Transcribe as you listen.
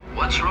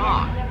What's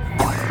wrong?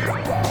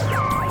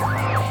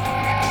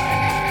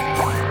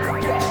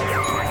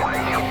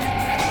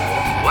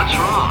 What's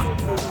wrong?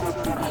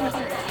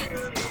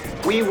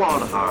 We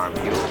won't harm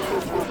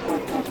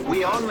you.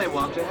 We only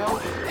want to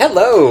help.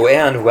 Hello,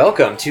 and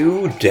welcome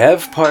to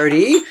Dev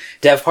Party.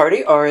 Dev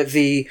Party are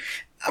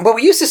well,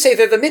 we used to say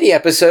they're the mini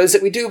episodes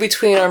that we do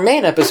between our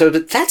main episode,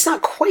 but that's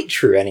not quite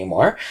true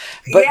anymore.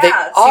 But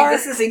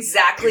this is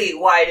exactly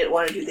why I didn't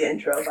want to do the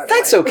intro, by the way.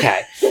 That's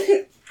okay.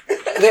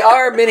 They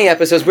are mini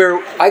episodes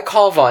where I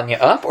call Vanya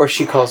up, or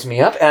she calls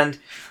me up, and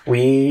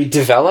we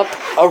develop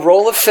a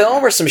roll of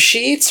film or some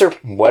sheets or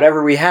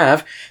whatever we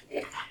have,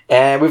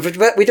 and we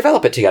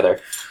develop it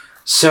together.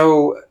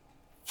 So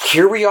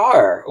here we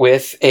are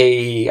with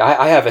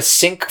I have a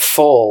sink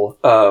full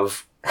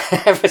of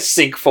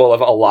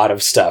a lot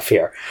of stuff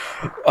here.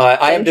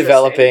 I am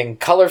developing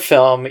color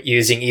film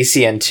using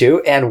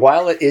ECN2, and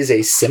while it is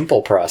a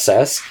simple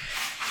process,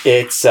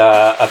 it's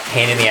a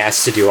pain in the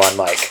ass to do on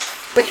mic.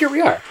 But here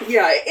we are.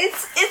 Yeah,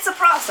 it's a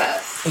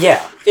process.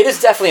 Yeah, it is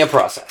definitely a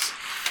process.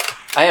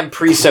 I am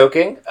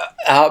pre-soaking,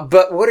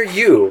 but what are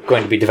you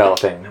going to be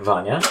developing,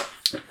 Vanya?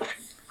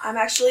 I'm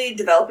actually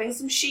developing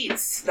some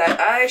sheets that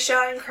I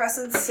shot in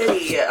Crescent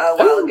City a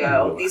while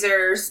ago. These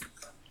are,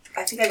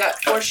 I think I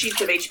got 4 sheets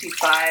of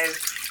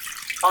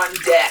HP5 on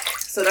deck,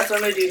 so that's what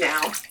I'm going to do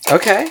now.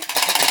 Okay.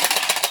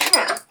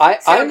 Yeah.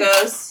 I'm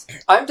goes.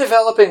 I'm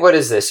developing, what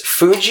is this?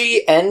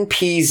 Fuji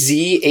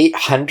NPZ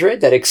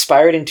 800 that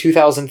expired in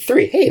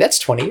 2003. Hey, that's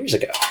 20 years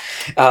ago.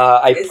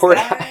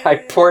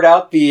 I poured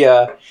out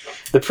the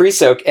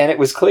pre-soak and it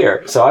was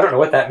clear. So I don't know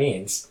what that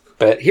means.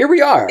 But here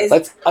we are. I'm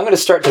going to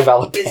start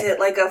developing. Is it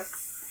like a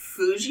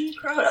Fuji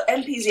Chrono?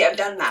 NPZ, I've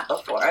done that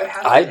before. I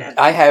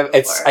have.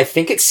 I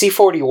think it's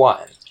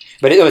C41.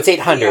 But it's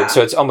 800,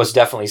 so it's almost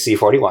definitely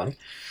C41.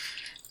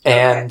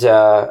 And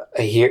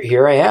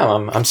here I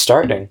am. I'm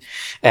starting.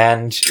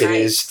 And it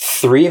is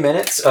 3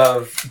 minutes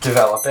of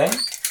developing.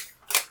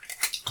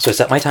 So I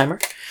set my timer.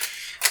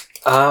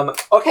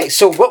 Okay,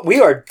 so what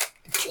we are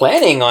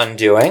planning on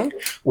doing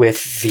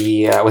with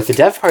the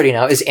Dev Party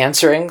now is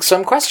answering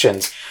some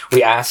questions.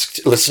 We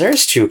asked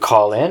listeners to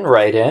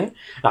write in,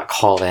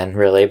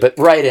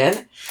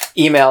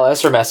 email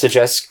us or message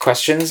us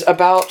questions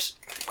about,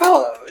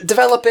 well,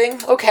 developing,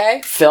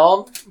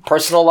 film,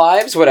 personal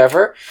lives,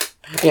 whatever.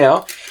 You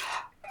know,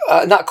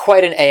 not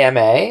quite an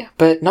AMA,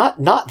 but not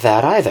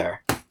that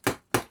either.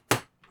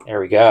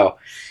 There we go.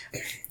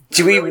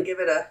 Do we really give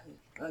it a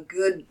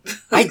good?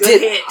 I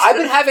did. Hit. I've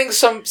been having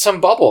some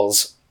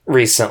bubbles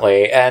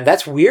recently, and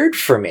that's weird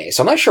for me.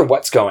 So I'm not sure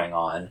what's going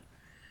on.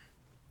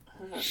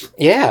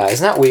 Yeah,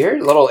 isn't that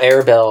weird? Little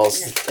air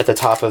bells at the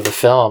top of the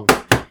film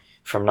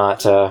from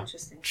not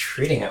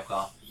treating it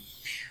well.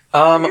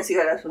 I guess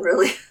you gotta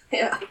really,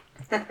 yeah.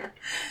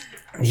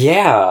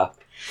 Yeah.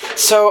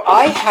 So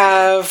I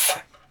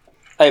have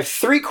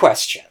 3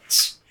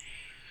 questions.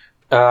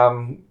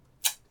 So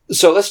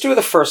let's do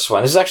the first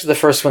one. This is actually the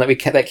first one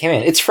that came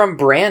in. It's from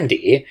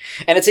Brandy,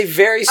 and it's a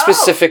very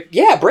specific...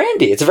 Yeah,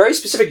 Brandy. It's a very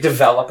specific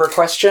developer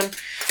question.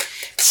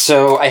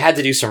 So I had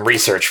to do some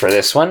research for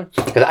this one,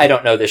 because I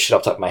don't know this shit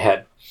off the top of my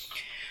head.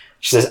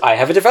 She says, I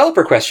have a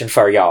developer question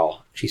for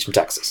y'all. She's from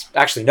Texas.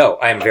 Actually, no,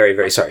 I am very,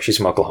 very sorry. She's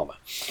from Oklahoma.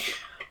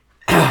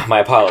 My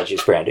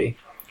apologies, Brandy.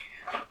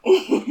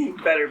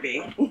 Better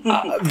be.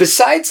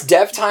 Besides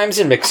dev times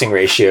and mixing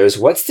ratios,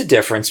 what's the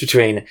difference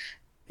between,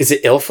 is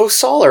it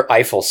Ilfosol or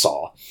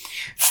Eifelsol?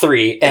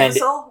 3 and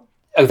Ilfosol?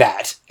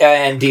 That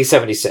and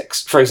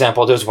D76. For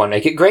example, does one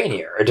make it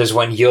grainier, or does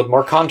one yield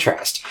more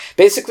contrast?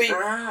 Basically,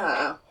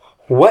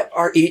 what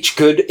are each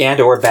good and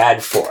or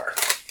bad for?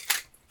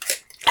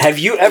 Have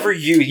you ever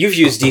you've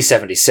used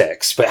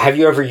D76, but have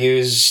you ever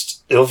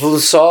used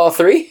Ilfosol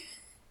 3?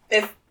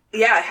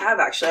 Yeah, I have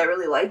actually. I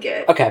really like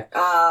it. Okay.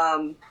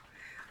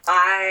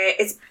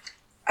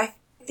 I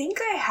think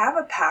I have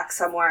a pack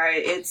somewhere.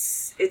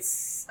 It's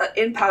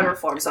in powder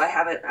form, so I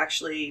haven't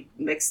actually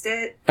mixed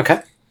it.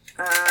 Okay.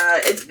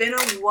 It's been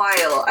a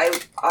while. I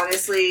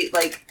honestly,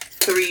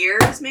 3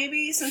 years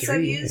maybe since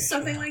I've used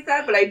something like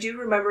that, but I do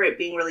remember it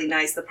being really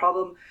nice. The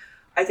problem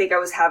I think I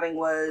was having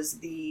was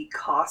the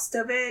cost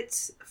of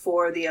it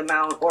for the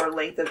amount or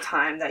length of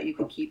time that you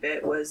could keep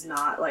it was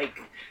not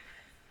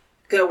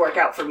gonna work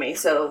out for me,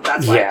 so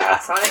that's why I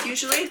pass on it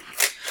usually.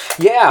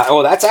 Yeah,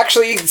 well, that's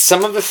actually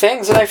some of the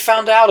things that I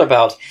found out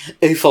about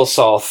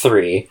Eifelsol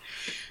 3. Really?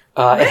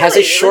 It has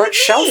a short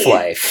shelf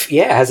life.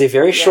 Yeah, it has a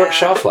very short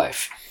shelf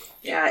life.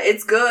 Yeah,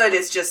 it's good.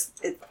 It's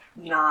just it's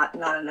not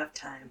enough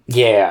time.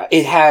 Yeah,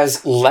 it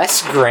has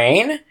less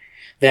grain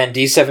than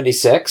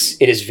D76.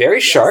 It is very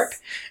sharp,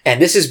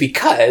 and this is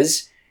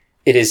because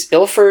it is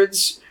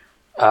Ilford's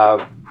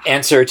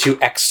answer to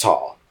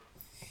Xtol.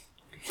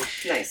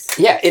 Nice.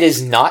 Yeah, it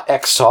is not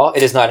Xtol.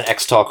 It is not an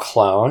Xtol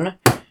clone,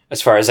 as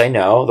far as I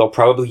know. They'll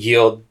probably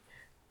yield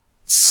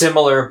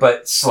similar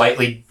but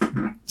slightly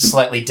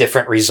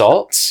different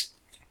results.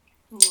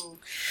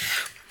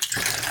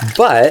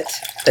 But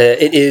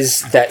it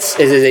is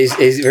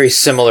a very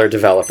similar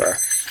developer.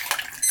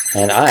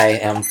 And I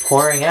am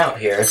pouring out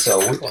here, so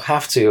we will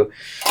have to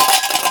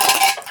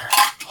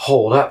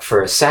hold up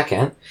for a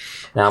second.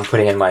 Now I'm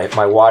putting in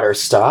my water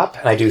stop,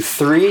 and I do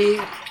 3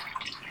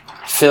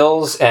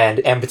 fills and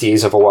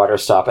empties of a water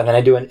stop, and then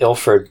I do an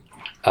Ilford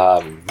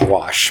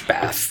wash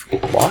bath.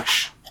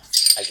 Wash?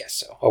 I guess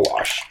so. A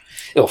wash.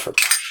 Ilford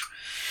wash.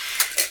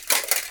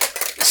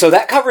 So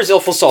that covers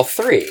Ilfosol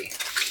 3.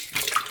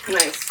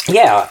 Nice.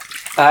 Yeah.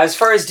 As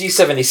far as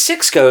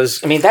D76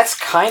 goes, I mean, that's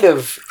kind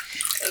of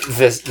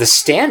the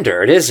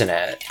standard, isn't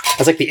it?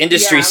 That's like the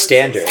industry Yeah, I would say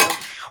standard. so.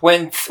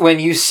 When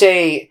you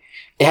say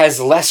it has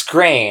less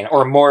grain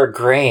or more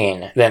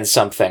grain than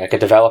something, like a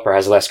developer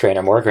has less grain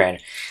or more grain,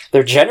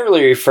 they're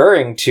generally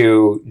referring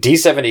to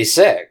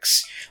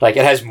D76. Like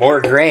it has more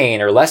grain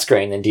or less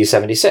grain than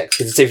D76.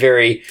 Because it's a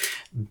very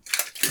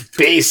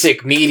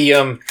basic,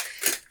 medium...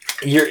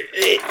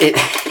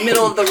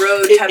 Middle of the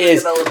road it type of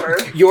is. developer.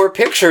 Your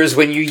pictures,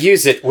 when you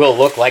use it, will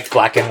look like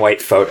black and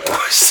white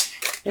photos.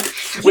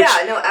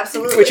 Yeah, no,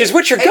 absolutely. Which is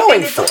what you're And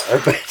going it's-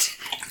 for, but...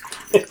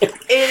 It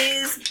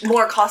is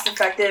more cost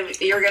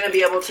effective. You're going to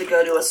be able to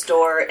go to a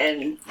store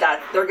and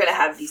that they're going to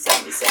have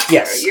D76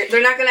 Yes. there.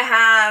 They're not going to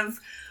have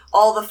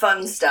all the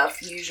fun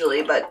stuff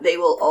usually, but they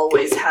will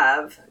always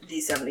have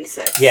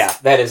D76. Yeah,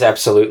 that is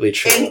absolutely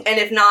true. And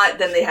if not,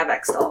 then they have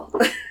Xtol.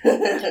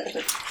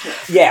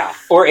 Yeah,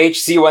 or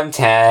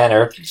HC110,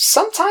 or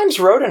sometimes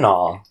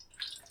Rodinol.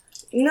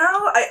 No,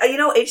 I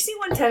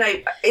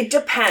HC110, it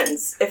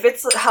depends. If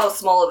it's how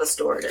small of a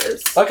store it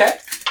is. Okay.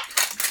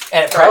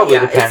 And it probably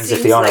yeah, it depends if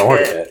the seems owner like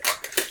ordered it.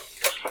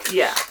 it.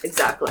 Yeah,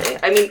 exactly.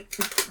 I mean,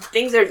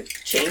 things are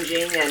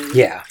changing and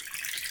Yeah.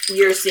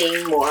 you're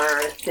seeing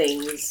more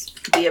things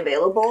be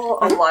available.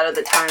 A lot of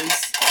the times,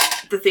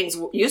 the things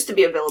used to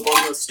be available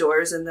in those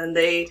stores, and then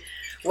they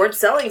weren't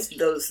selling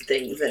those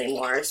things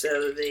anymore.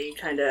 So they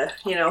kind of,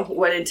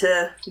 went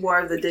into more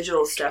of the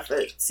digital stuff.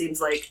 It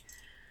seems like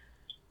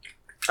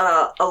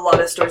a lot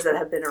of stores that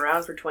have been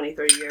around for 20,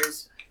 30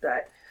 years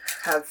that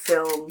have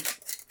film.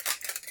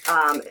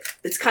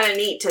 It's kind of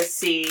neat to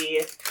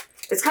see.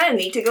 It's kind of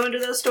neat to go into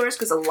those stores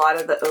because a lot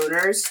of the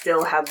owners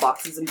still have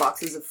boxes and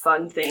boxes of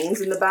fun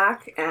things in the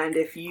back, and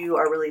if you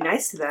are really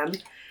nice to them,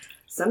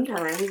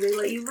 sometimes they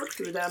let you look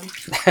through them.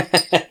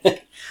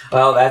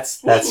 Well,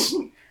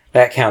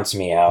 that counts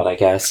me out, I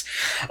guess.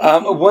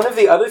 One of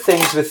the other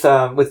things with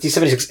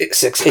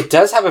D76, it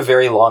does have a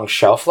very long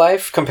shelf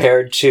life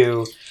compared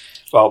to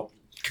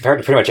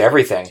pretty much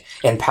everything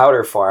in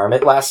powder form.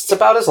 It lasts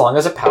about as long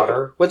as a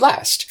powder would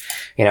last.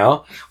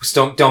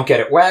 So don't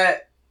get it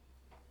wet,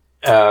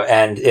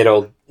 and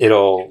it'll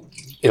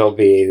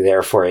be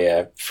there for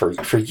you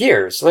for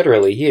years,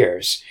 literally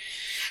years.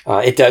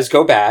 It does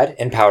go bad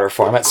in powder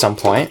form at some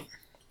point.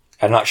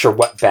 I'm not sure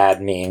what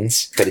bad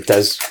means, but it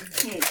does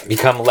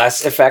become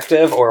less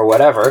effective or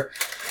whatever.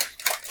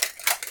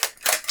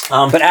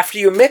 But after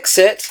you mix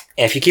it,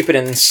 if you keep it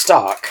in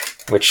stock,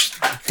 which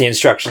the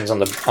instructions on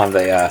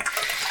the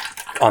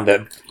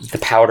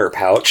powder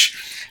pouch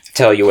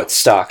tell you what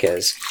stock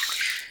is.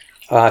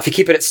 If you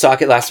keep it at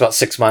stock, it lasts about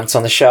 6 months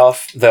on the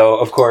shelf, though,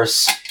 of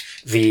course,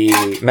 the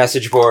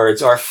message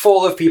boards are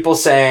full of people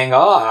saying,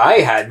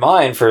 I had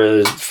mine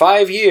for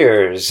 5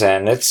 years,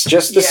 and it's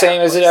just the same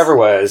as it ever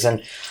was.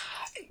 And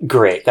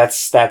great.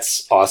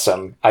 That's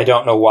awesome. I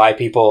don't know why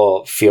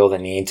people feel the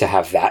need to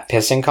have that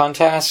pissing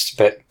contest,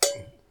 but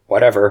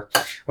whatever.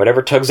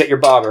 Whatever tugs at your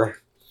bobber.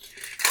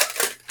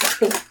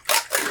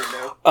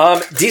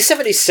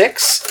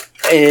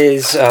 D76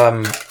 is,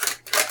 I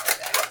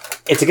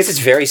guess it's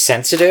very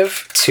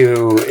sensitive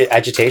to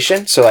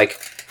agitation. So,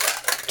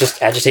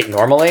 just agitate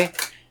normally,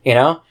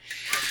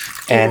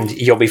 and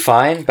you'll be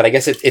fine. But I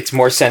guess it's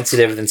more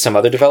sensitive than some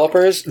other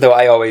developers, though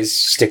I always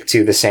stick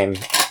to the same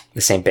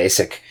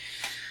basic,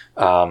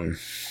 the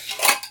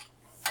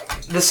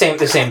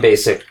same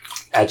basic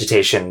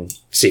agitation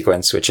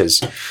sequence, which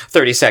is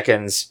 30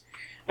 seconds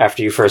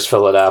after you first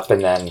fill it up,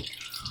 and then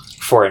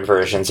 4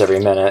 inversions every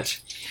minute.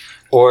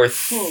 Or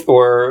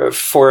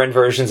 4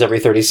 inversions every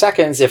 30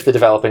 seconds if the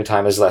developing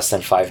time is less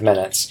than 5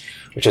 minutes,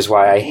 which is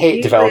why I hate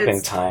Usually developing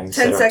it's times.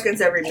 10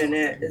 seconds every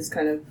minute is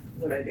kind of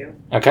what I do.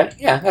 Okay,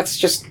 yeah, that's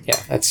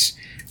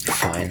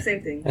fine.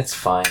 Same thing. That's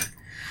fine.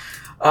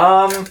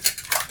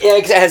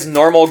 It has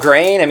normal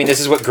grain. I mean, this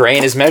is what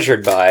grain is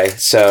measured by,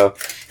 so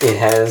it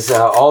has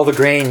all the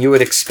grain you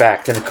would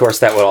expect, and of course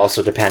that would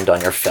also depend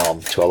on your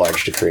film to a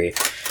large degree.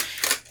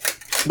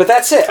 But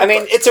that's it. I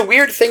mean, it's a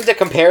weird thing to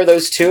compare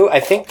those two. I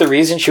think the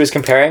reason she was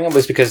comparing them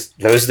was because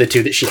those are the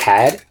two that she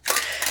had.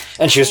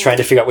 And she was trying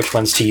to figure out which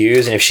ones to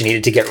use and if she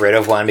needed to get rid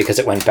of one because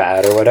it went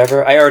bad or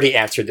whatever. I already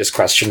answered this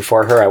question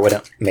for her. I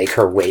wouldn't make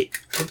her wait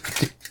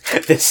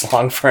this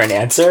long for an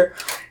answer.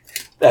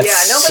 That's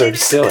so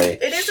silly.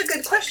 It is a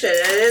good question.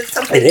 It is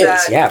something It is,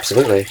 that yeah,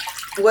 absolutely.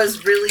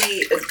 was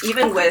really,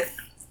 even with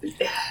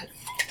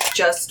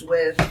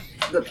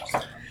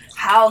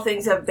how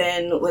things have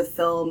been with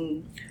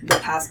film the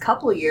past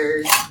couple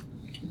years,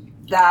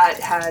 that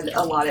had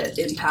a lot of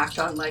impact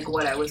on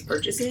what I was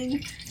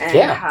purchasing and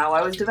how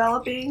I was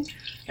developing.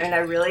 And I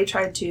really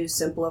tried to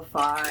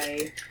simplify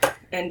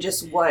and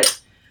just what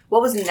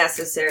what was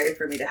necessary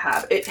for me to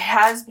have. I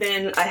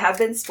have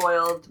been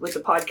spoiled with the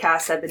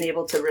podcast. I've been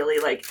able to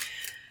really like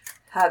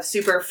have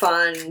super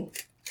fun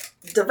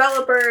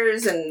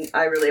developers, and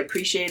I really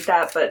appreciate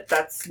that, but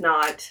that's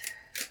not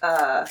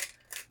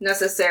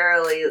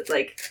necessarily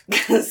like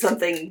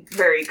something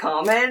very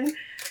common.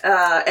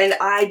 And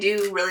I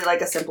do really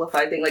like a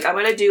simplified thing. Like I'm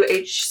going to do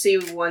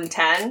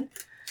HC110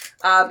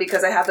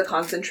 because I have the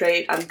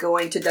concentrate. I'm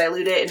going to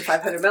dilute it in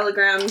 500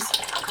 milligrams.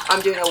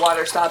 I'm doing a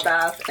water stop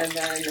bath, and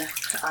then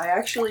I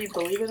actually,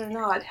 believe it or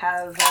not,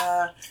 have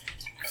a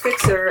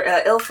fixer,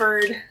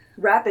 Ilford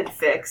Rapid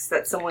Fix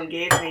that someone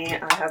gave me.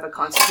 I have a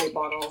concentrate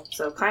bottle,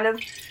 so kind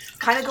of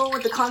going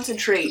with the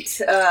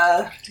concentrate.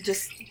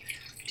 Just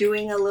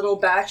doing a little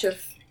batch of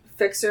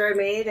fixer I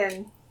made,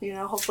 and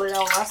hopefully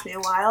that'll last me a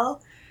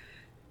while.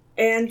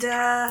 And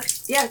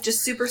just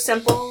super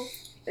simple,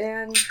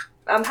 and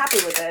I'm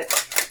happy with it.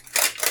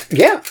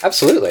 Yeah,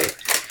 absolutely.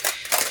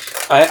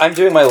 I'm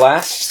doing my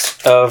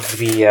last of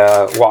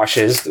the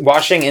washes.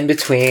 Washing in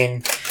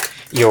between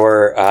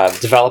your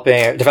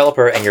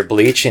developer and your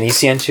bleach in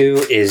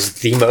ECN2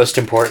 is the most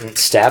important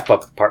step,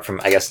 apart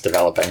from, I guess,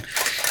 developing.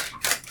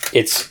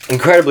 It's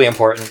incredibly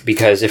important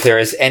because if there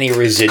is any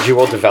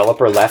residual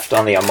developer left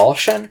on the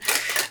emulsion,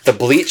 the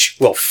bleach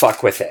will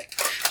fuck with it.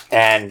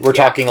 And we're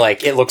talking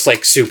like, it looks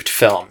like souped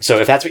film. So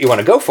if that's what you want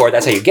to go for,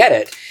 that's how you get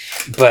it.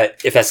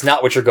 But if that's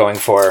not what you're going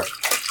for,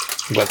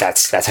 well,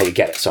 that's how you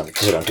get it. So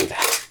don't do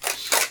that.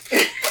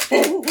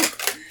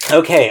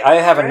 Okay, I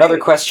have another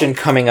question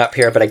coming up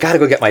here, but I gotta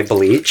go get my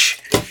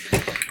bleach.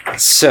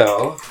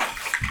 So,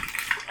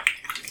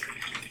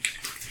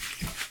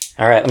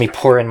 all right, let me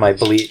pour in my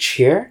bleach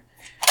here.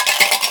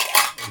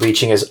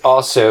 Bleaching is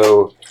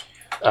also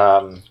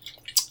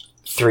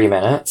 3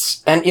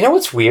 minutes. And you know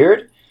what's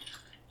weird?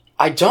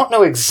 I don't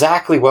know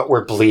exactly what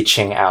we're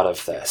bleaching out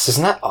of this.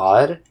 Isn't that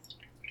odd?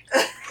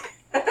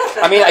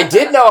 I mean, I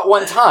did know at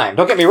one time.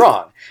 Don't get me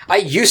wrong. I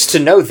used to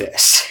know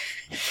this.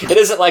 It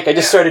isn't like I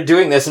just started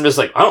doing this and just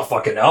like, I don't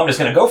fucking know. I'm just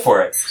going to go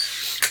for it.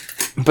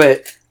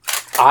 But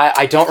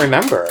I don't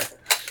remember.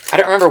 I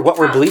don't remember what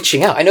we're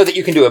bleaching out. I know that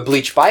you can do a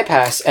bleach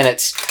bypass, and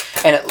it's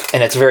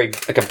very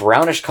like a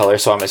brownish color.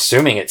 So I'm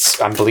assuming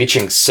I'm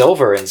bleaching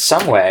silver in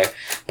some way,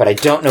 but I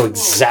don't know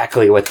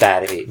exactly what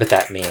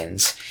that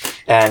means.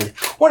 And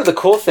one of the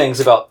cool things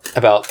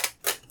about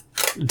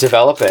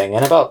developing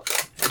and about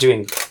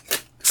doing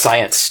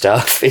science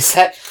stuff is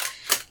that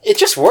it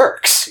just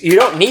works. You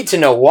don't need to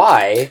know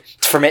why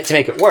to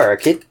make it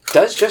work. It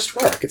does just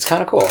work. It's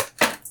kind of cool.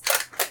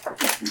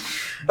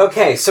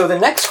 Okay, so the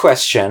next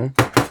question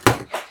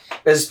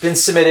has been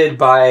submitted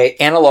by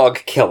Analog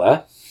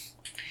Killa.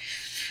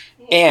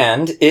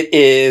 And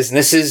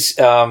this is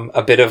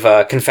a bit of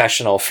a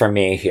confessional for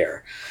me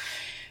here.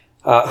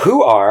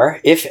 Who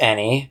are, if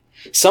any,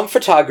 some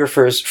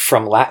photographers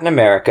from Latin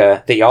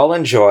America that y'all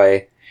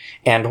enjoy,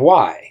 and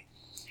why?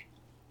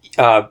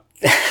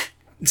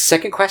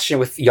 Second question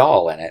with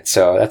y'all in it,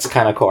 so that's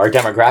kind of cool. Our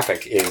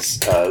demographic is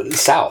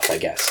South, I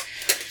guess.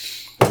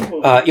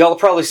 Y'all are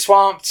probably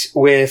swamped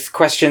with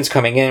questions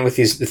coming in with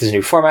this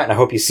new format, and I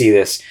hope you see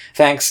this.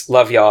 Thanks,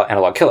 love y'all,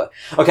 Analog Killa.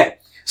 Okay,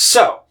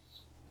 so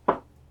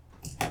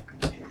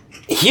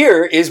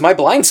here is my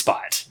blind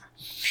spot.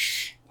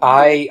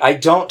 I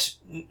don't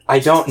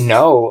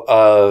know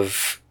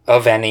of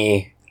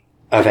any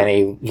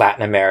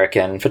Latin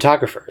American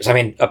photographers. I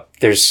mean,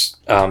 there's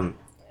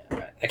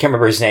I can't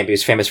remember his name, but he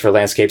was famous for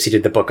landscapes. He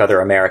did the book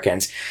Other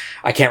Americans.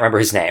 I can't remember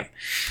his name.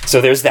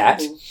 So there's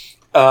that.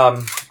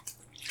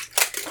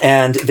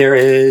 And there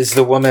is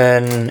the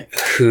woman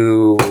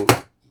who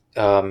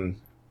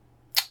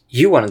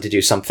you wanted to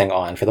do something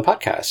on for the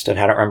podcast, and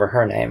I don't remember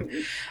her name.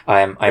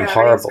 I'm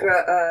horrible.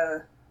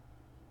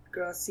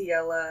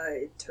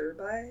 Graciela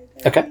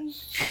Iturbide. Okay.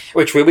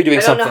 Which we'll be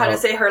doing something. I don't know how to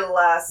say her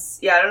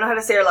last. Yeah, I don't know how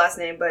to say her last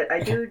name, but I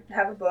do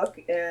have a book,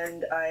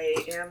 and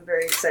I am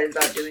very excited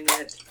about doing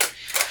it.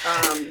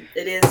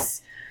 It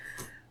is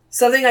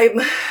something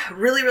I'm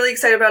really, really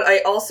excited about. I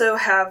also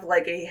have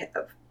like a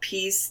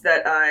piece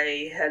that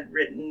I had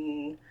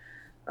written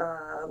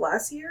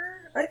last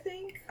year, I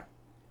think.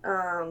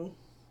 And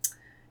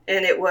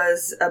it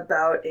was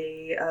about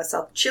a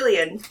South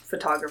Chilean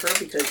photographer,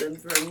 because I'm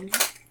from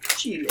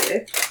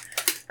Chile.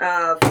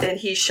 And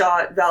he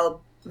shot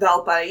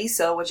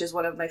Valparaiso, which is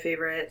one of my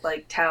favorite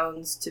like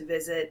towns to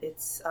visit.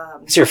 It's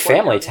your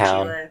family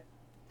town. Chile.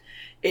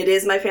 It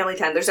is my family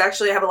town. There's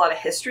actually, I have a lot of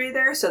history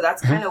there, so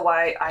that's kind of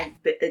why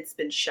it's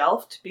been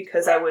shelved,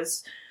 because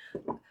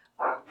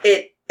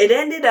it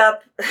ended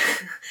up,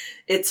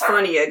 it's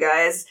funny, you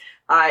guys.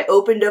 I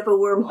opened up a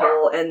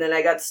wormhole and then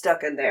I got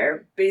stuck in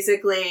there.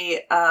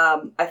 Basically,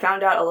 I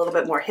found out a little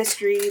bit more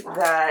history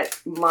that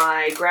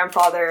my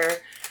grandfather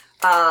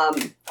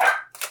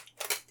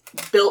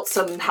built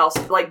some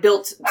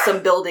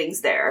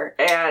buildings there,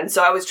 and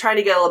so I was trying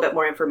to get a little bit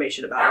more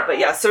information about it. But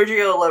yeah,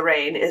 Sergio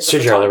Lorraine is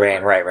Sergio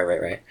Lorraine,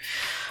 right.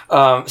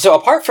 So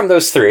apart from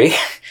those three,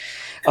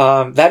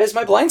 that is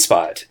my blind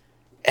spot,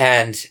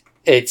 and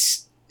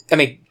it's. I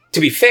mean, to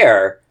be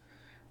fair,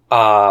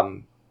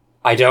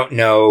 I don't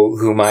know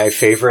who my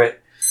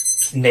favorite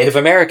Native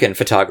American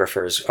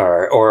photographers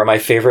are, or my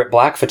favorite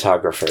black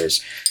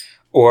photographers,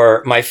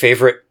 or my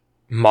favorite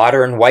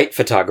modern white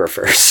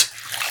photographers.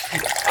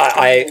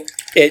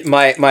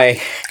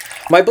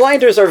 My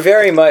blinders are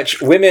very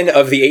much women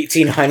of the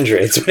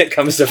 1800s when it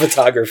comes to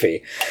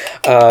photography.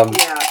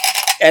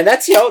 And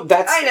that's,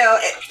 that's... I know.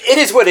 It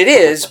is what it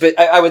is, but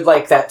I would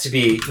like that to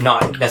be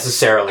not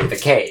necessarily the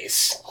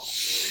case.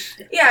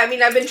 Yeah, I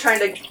mean, I've been trying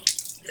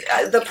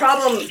to... the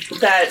problem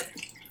that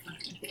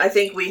I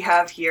think we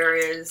have here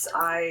is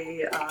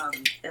I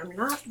am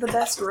not the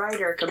best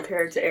writer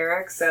compared to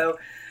Eric, so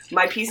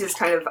my pieces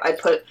kind of... I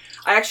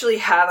actually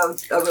have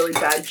a really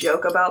bad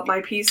joke about my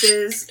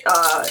pieces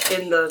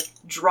in the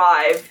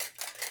drive.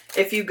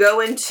 If you go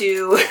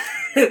into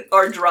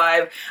our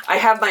drive, I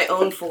have my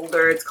own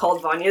folder. It's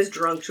called Vanya's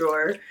Drunk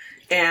Drawer.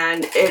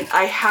 And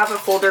I have a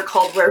folder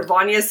called Where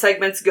Vanya's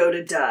Segments Go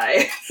to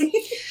Die.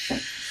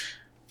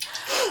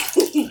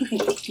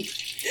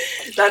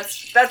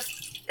 That's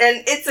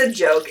and it's a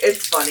joke.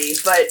 It's funny,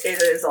 but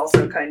it is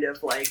also kind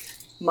of like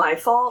my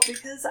fault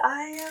because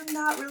I am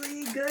not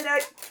really good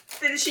at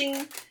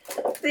finishing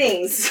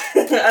things.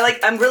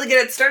 I'm really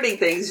good at starting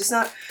things, just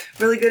not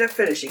really good at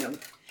finishing them.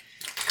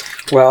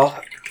 Well,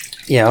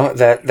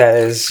 that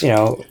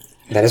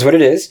is what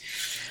it is.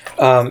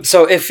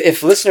 So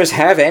if listeners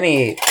have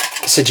any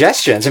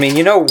suggestions, I mean,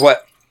 you know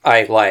what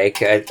I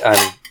like.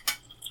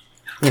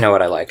 You know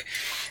what I like.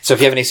 So if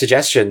you have any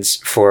suggestions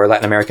for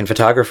Latin American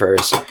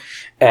photographers,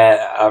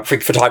 for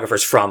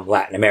photographers from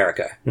Latin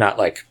America, not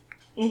like,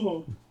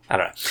 I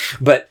don't know.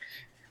 But,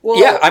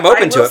 yeah, I'm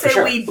open to it for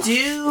sure. We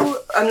do,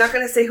 I'm not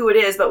going to say who it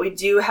is, but we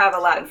do have a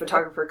Latin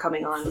photographer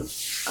coming on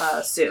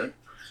soon.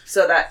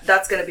 So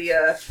that's going to be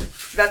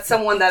that's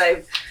someone that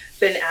I've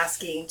been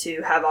asking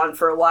to have on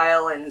for a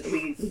while, and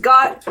we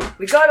got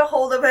a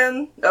hold of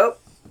him. Oh,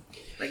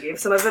 I gave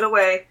some of it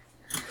away,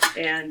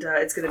 and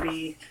it's going to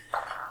be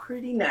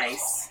pretty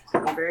nice.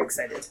 I'm very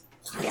excited.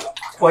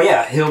 Well,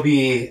 yeah, he'll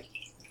be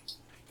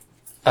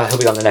on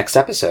the next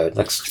episode.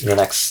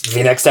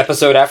 The next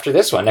episode after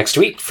this one, next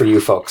week for you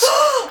folks.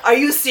 Are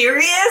you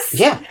serious?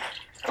 Yeah.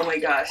 Oh my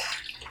gosh.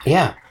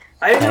 Yeah.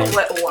 I don't know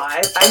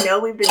why. I know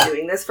we've been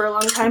doing this for a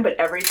long time, but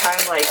every time,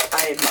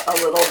 I'm a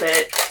little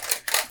bit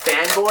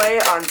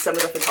fanboy on some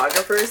of the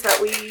photographers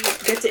that we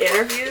get to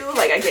interview.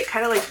 I get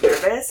kind of,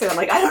 nervous, and I'm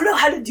like, I don't know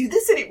how to do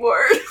this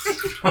anymore.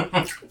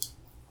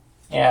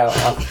 Yeah,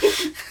 well,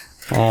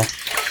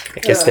 I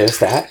guess there's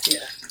that.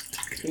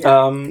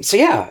 Yeah. So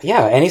yeah.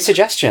 Any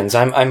suggestions?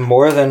 I'm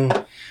more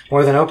than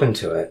open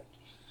to it.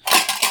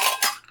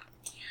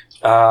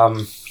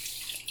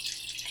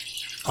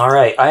 All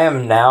right, I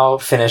am now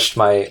finished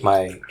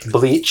my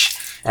bleach,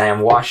 and I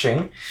am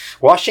washing.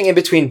 Washing in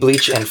between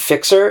bleach and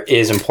fixer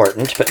is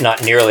important, but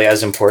not nearly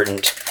as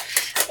important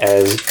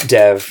as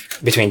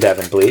between Dev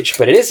and bleach.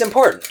 But it is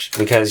important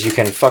because you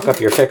can fuck up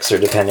your fixer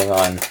depending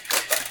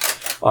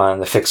on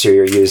the fixer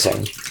you're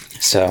using.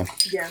 So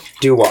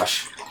do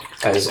wash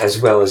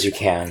as well as you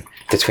can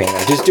between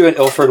them. Just do an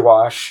Ilford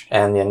wash,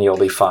 and then you'll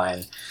be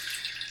fine.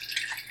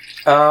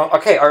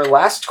 Okay, our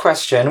last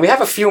question. We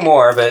have a few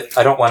more, but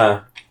I don't want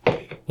to,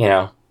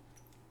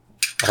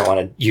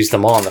 use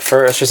them all in the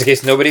first, just in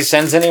case nobody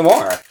sends any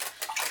more.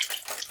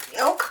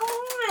 Oh, come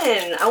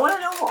on. I want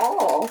to know them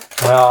all.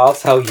 Well, I'll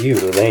tell you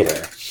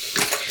later.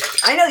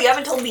 I know, you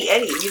haven't told me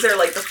any. These are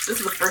this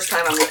is the first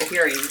time I'm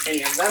hearing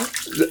any of them.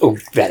 Oh,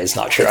 that is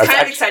not true. It's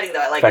kind of exciting,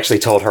 though. I like I've actually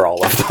told her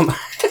all of them.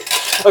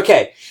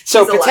 Okay,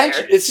 so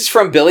this is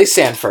from Billy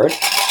Sanford.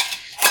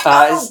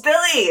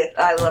 Billy!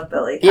 I love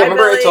Billy. Yeah, Hi,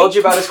 remember Billy. I told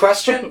you about his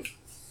question?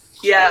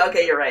 Yeah,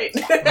 okay, you're right.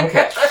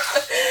 Okay.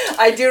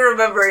 I do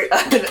remember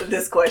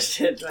this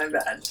question. My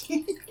bad.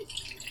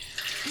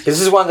 This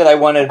is one that I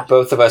wanted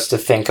both of us to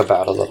think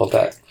about a little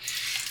bit.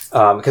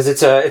 Because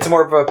it's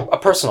more of a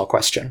personal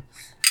question.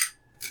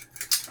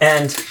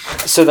 And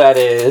so that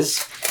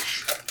is,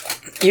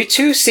 you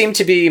two seem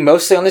to be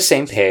mostly on the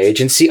same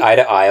page and see eye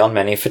to eye on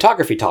many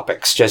photography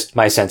topics, just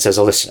my sense as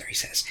a listener, he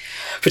says.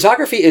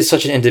 Photography is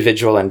such an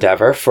individual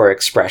endeavor for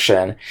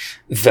expression,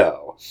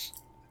 though,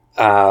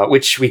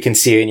 which we can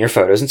see in your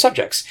photos and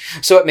subjects.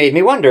 So it made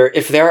me wonder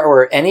if there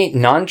were any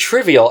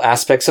non-trivial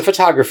aspects of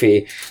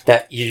photography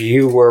that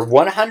you were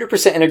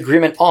 100% in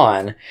agreement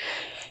on,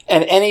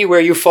 and any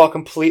where you fall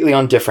completely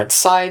on different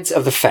sides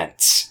of the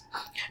fence.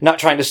 Not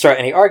trying to start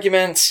any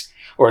arguments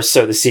or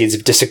sow the seeds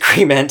of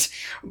disagreement,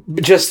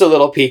 just a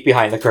little peek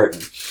behind the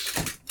curtain.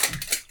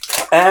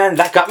 And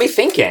that got me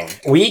thinking.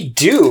 We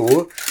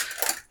do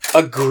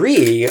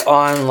agree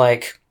on,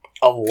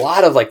 a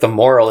lot of, the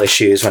moral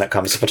issues when it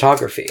comes to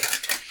photography.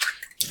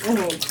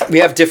 We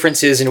have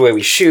differences in the way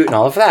we shoot and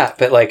all of that,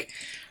 but,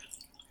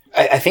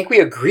 I think we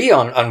agree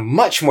on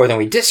much more than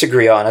we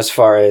disagree on as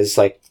far as,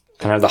 kind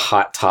of the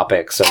hot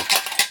topics of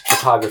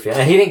photography.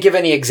 And he didn't give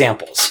any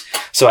examples.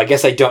 So I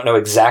guess I don't know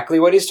exactly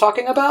what he's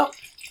talking about.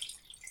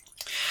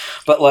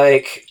 But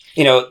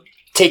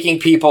taking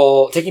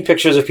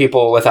pictures of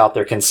people without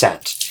their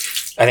consent.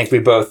 I think we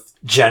both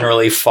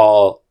generally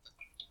fall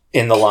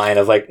in the line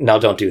of no,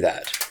 don't do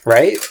that.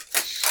 Right?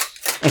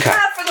 Okay.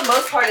 For the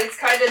most part, it's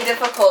kind of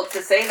difficult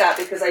to say that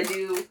because I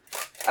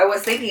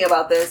was thinking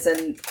about this,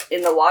 and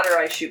in the water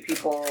I shoot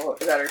people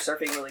that are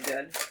surfing really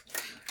good.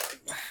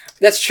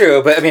 That's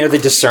true, but I mean, are they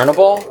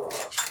discernible?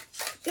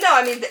 No,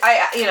 I mean,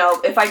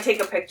 if I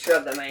take a picture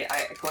of them,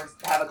 I of course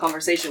have a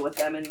conversation with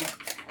them and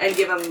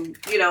give them,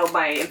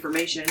 my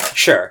information.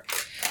 Sure.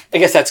 I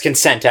guess that's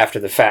consent after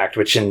the fact,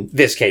 which in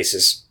this case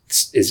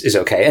is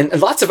okay. And in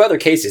lots of other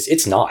cases,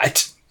 it's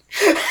not.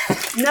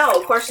 No,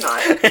 of course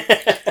not.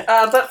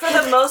 But for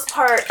the most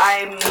part,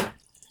 I'm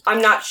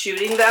not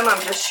shooting them.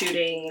 I'm just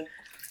shooting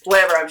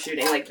whatever I'm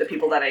shooting, like the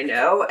people that I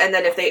know. And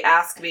then if they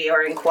ask me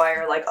or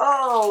inquire, like,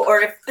 oh,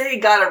 or if they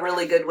got a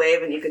really good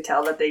wave and you could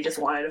tell that they just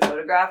wanted a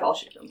photograph, I'll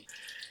shoot them.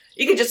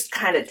 You could just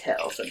kind of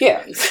tell sometimes.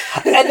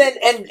 Yeah. And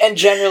then, and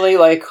generally,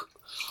 like,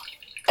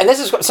 and this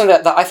is something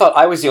that I thought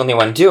I was the only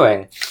one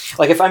doing.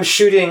 Like, if I'm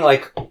shooting,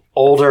 like,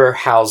 older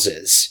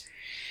houses,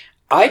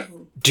 I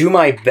do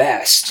my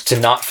best to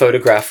not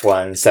photograph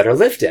ones that are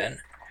lived in.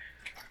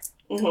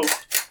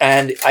 Mm-hmm.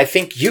 And I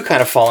think you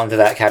kind of fall into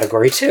that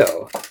category,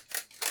 too.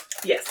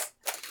 Yes.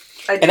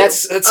 I do. And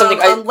that's something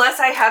unless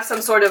I have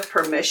some sort of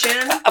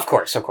permission. Of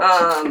course. But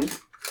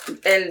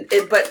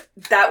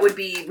that would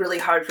be really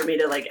hard for me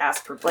to, like,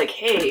 ask for, like,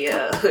 hey,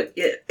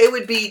 it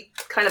would be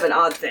kind of an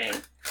odd thing.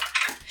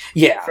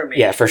 Yeah, for me.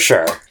 Yeah, for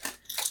sure.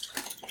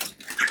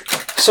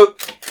 So,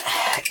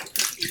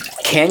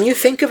 can you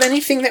think of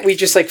anything that we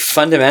just, like,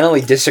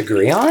 fundamentally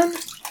disagree on?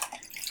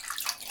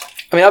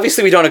 I mean,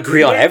 obviously we don't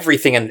agree on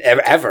everything and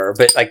ever,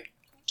 but, like,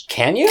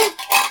 can you?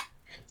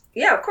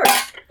 Yeah, of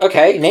course.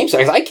 Okay, name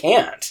something. I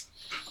can't.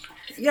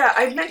 Yeah,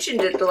 I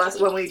mentioned it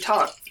when we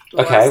talked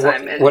last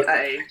time, and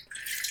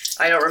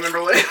I don't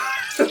remember what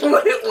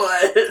it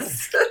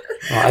was.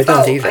 Well, I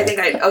don't either. I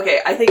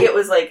think it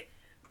was, like,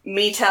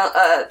 me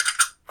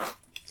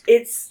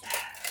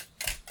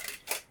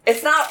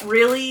it's not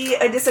really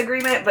a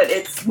disagreement, but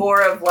it's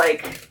more of,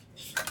 like,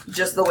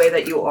 just the way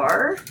that you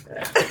are.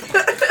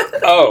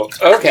 Oh,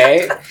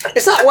 okay.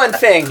 It's not one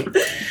thing,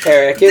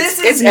 Eric. It's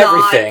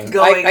everything.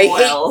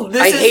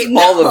 I hate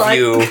all of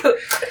you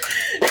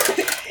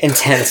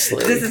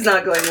intensely. This is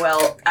not going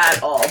well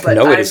at all, but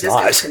no, I'm just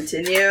going to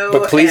continue.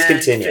 But please and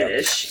continue.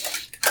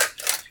 Finish.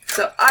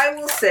 So I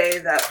will say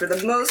that for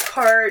the most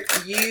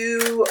part,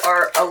 you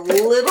are a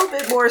little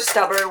bit more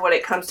stubborn when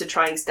it comes to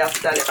trying stuff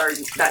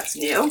that's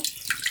new.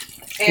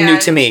 And new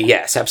to me,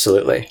 yes,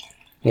 absolutely.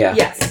 Yeah.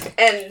 Yes,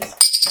 and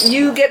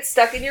you get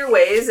stuck in your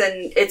ways,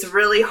 and it's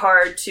really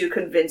hard to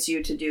convince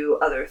you to do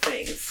other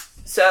things.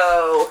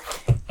 So,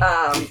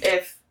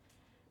 if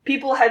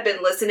people had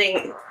been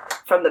listening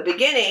from the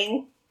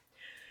beginning,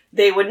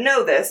 they would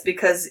know this,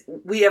 because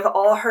we have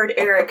all heard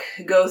Eric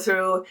go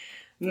through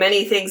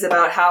many things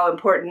about how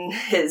important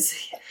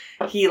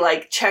he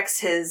like checks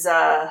his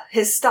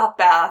stop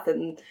bath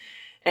and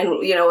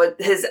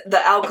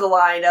the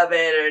alkaline of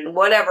it and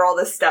whatever, all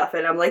this stuff.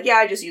 And I'm like, yeah,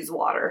 I just use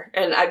water.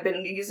 And I've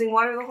been using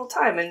water the whole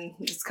time, and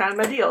it's kind of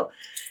my deal.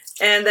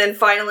 And then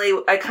finally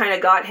I kind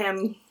of got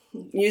him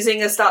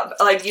using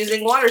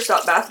water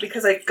stop bath,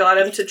 because I got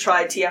him to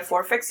try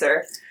TF4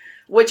 Fixer,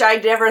 which I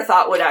never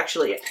thought would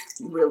actually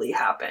really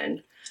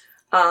happen.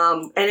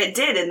 And it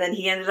did, and then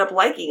he ended up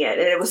liking it,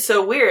 and it was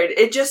so weird.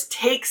 It just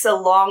takes a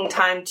long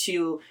time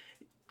to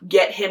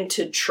get him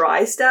to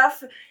try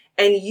stuff,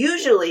 and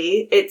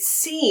usually it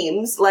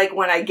seems like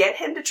when I get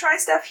him to try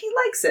stuff, he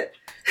likes it.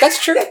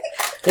 That's true.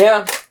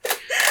 Yeah.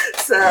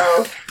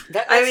 So,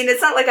 I mean,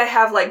 it's not like I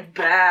have, like,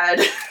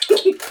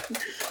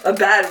 a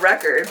bad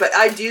record, but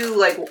I do,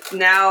 like,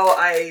 now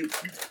I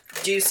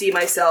do see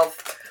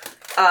myself,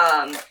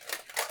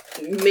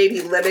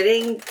 maybe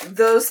limiting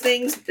those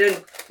things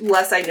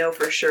unless I know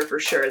for sure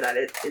that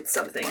it's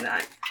something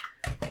that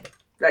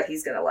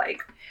he's gonna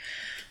like.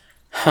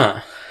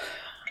 Huh.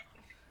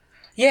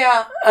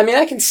 Yeah, I mean,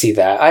 I can see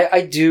that.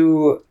 I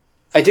do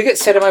get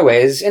set in my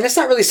ways, and it's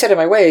not really set in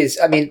my ways.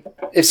 I mean,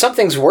 if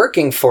something's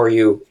working for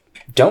you,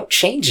 don't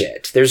change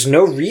it. There's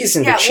no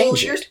reason to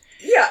change it.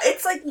 Yeah,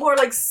 it's like more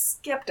like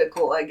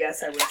skeptical, I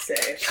guess I would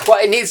say.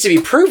 Well, it needs to be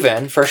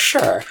proven for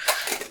sure.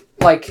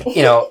 Like,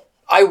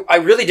 I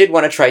really did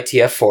want to try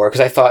TF4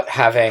 because I thought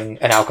having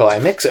an alkali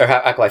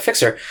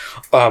fixer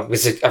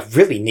was a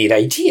really neat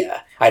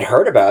idea. I'd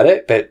heard about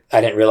it, but I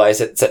didn't realize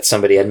that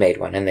somebody had made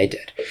one, and they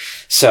did.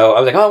 So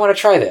I was like, oh, I want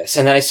to try this.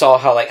 And then I saw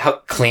how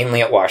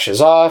cleanly it washes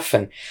off,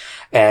 and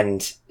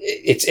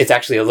it's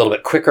actually a little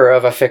bit quicker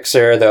of a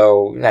fixer,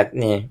 though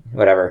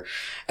whatever.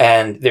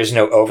 And there's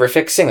no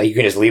overfixing. Like, you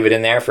can just leave it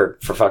in there for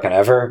fucking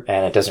ever,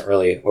 and it doesn't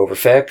really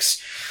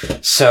overfix.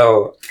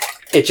 So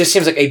it just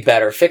seems like a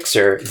better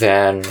fixer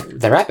than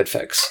Rapid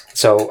Fix.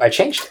 So I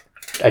changed it.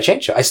 I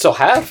think I still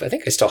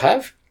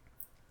have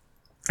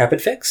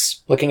Rapid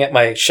Fix. Looking at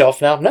my shelf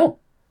now, no,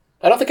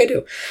 I don't think I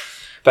do.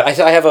 But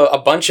I have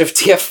a bunch of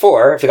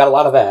TF4. I've got a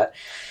lot of that.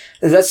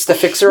 That's the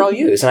fixer I'll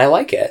use, and I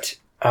like it.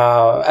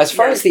 As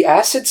far as the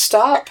acid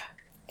stop,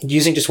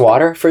 using just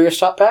water for your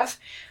stop bath,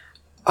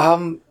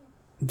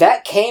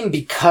 that came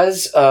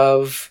because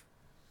of...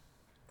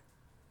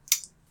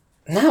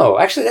 No,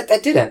 actually,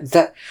 that didn't.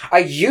 That I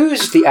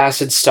used the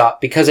acid stop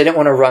because I didn't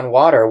want to run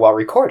water while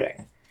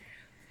recording.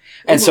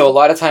 And so a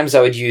lot of times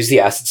I would use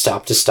the acid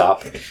stop to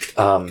stop,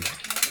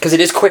 because it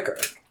is quicker.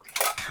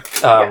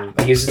 I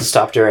use it to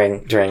stop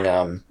during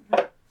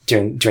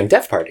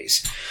dev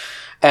parties.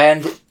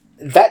 And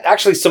that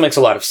actually still makes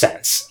a lot of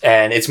sense.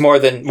 And it's more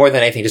than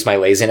anything just my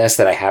laziness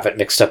that I haven't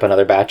mixed up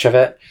another batch of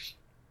it.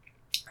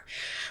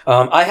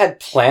 I had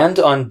planned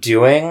on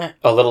doing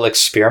a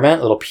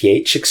little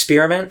pH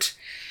experiment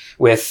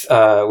with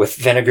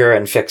vinegar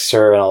and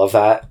fixer and all of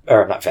that.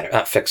 Or not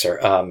fixer,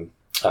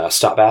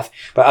 stop bath.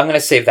 But I'm going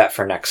to save that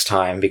for next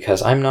time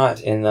because I'm not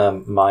in the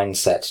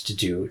mindset to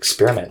do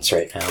experiments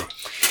right now.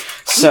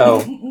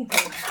 So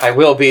I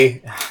will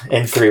be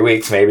in 3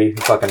 weeks, maybe. Who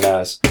fucking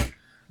knows?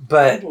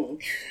 But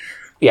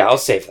yeah, I'll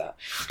save that.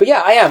 But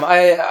yeah, I am.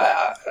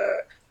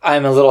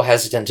 I'm a little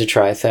hesitant to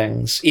try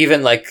things.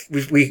 Even like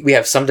we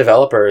have some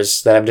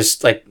developers that I'm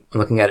just like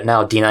looking at it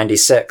now.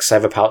 D96. I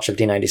have a pouch of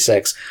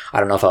D96. I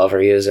don't know if I'll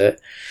ever use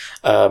it.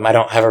 I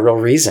don't have a real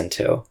reason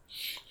to.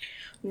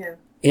 Yeah.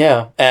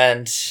 Yeah,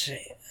 and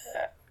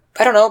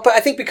I don't know, but I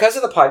think because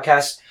of the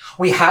podcast,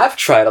 we have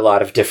tried a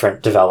lot of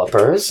different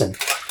developers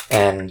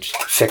and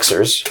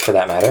fixers, for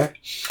that matter.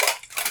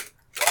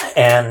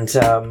 And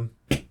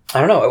I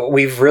don't know,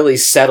 we've really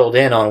settled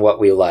in on what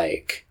we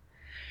like,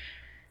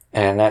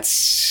 and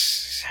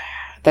that's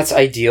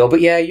ideal.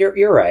 But yeah,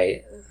 you're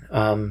right.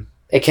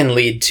 It can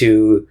lead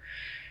to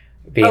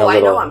being a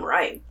little. I know I'm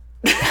right.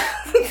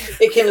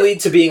 It can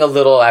lead to being a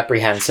little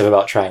apprehensive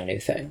about trying new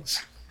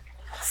things.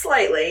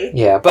 Slightly.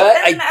 Yeah, but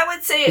I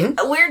would say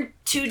we're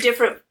two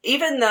different,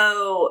 even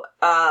though,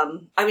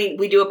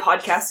 we do a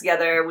podcast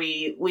together,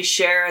 we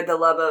share the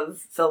love of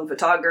film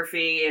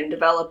photography and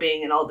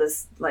developing and all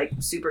this, like,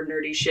 super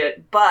nerdy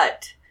shit,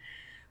 but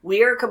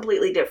we are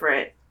completely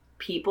different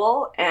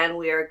people, and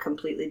we are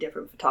completely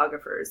different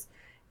photographers,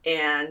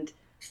 and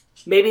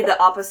maybe the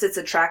opposites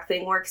attract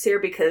thing works here,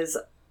 because,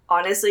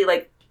 honestly,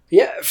 like,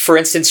 yeah, for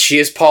instance, she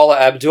is Paula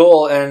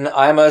Abdul, and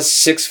I'm a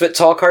 6 foot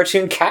tall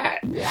cartoon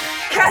cat.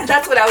 Cat,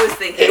 that's what I was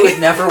thinking. It would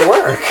never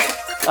work.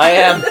 I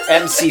am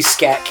MC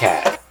Scat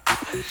Cat.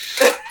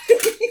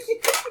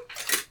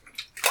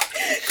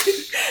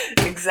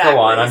 Exactly. Go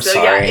on, I'm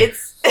sorry. Yeah,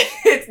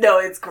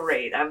 it's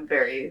great. I'm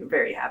very,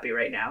 very happy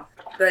right now.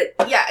 But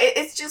yeah,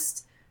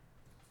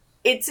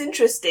 it's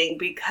interesting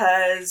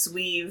because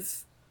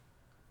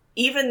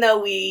even though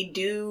we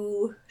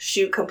do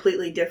shoot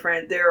completely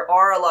different, there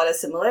are a lot of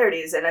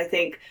similarities. And I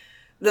think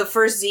the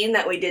first zine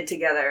that we did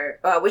together,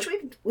 which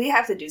we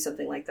have to do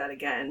something like that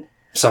again.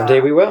 Someday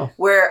we will.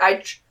 Where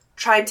I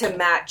tried to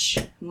match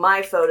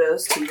my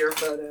photos to your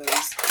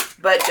photos,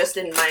 but just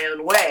in my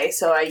own way.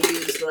 So I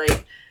used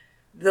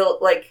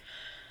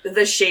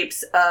the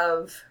shapes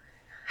of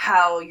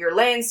how your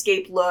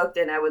landscape looked,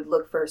 and I would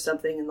look for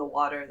something in the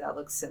water that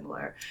looks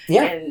similar.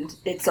 Yeah. And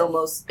it's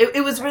almost,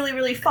 it was really,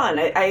 really fun.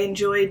 I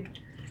enjoyed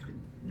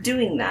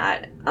doing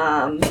that.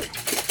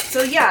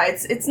 So yeah,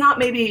 it's not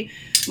maybe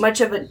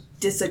much of a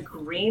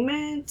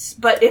disagreement,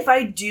 but if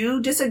I do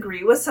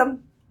disagree with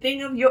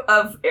something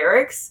of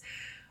Eric's,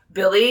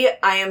 Billy,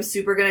 I am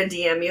super gonna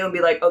DM you and be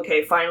like,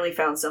 okay, finally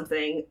found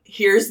something.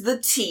 Here's the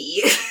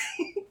tea.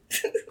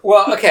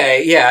 Well,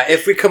 okay, yeah,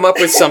 if we come up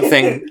with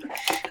something,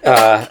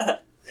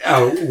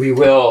 we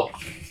will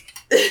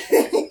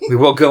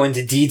go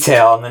into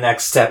detail in the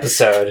next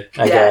episode,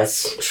 I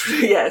guess.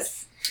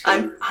 Yes.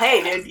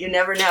 Hey, dude, you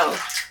never know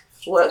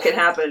what can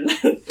happen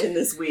in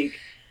this week.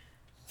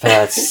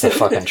 That's the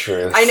fucking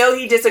truth. I know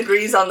he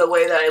disagrees on the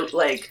way that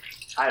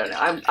I don't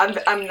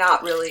know. I'm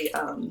not really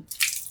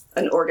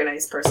an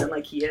organized person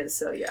like he is,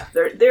 so yeah.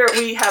 There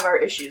we have our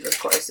issues, of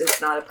course.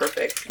 It's not a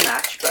perfect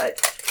match,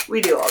 but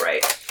we do all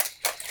right.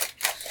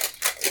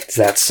 Is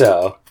that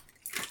so?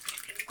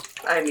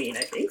 I mean,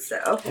 I think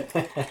so.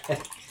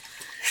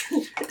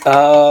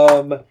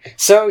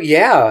 So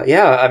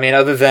yeah. I mean,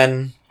 other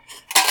than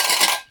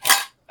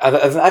I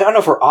don't know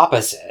if we're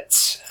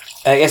opposites.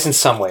 I guess in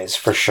some ways,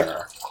 for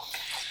sure.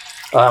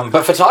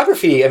 But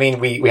photography, I mean,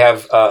 we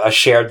have a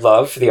shared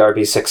love for the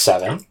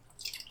RB67.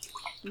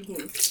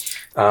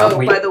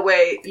 Mm-hmm. By the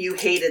way, you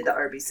hated the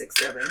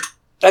RB67.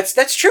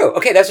 That's true.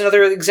 Okay, that's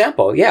another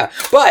example. Yeah,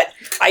 but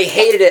I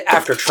hated it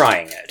after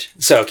trying it.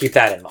 So keep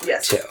that in mind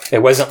too.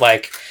 It wasn't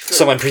like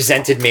someone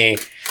presented me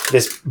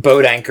this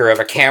boat anchor of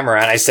a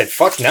camera and I said,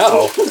 "Fuck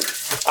no."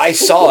 I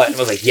saw it and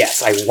was like,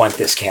 "Yes, I want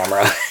this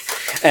camera,"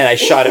 and I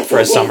shot it for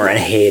a summer and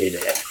hated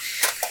it.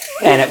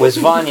 And it was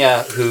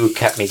Vanya who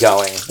kept me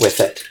going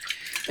with it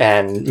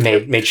and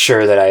made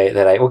sure that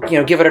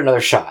I give it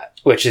another shot,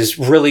 which is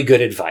really good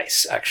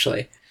advice,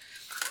 actually.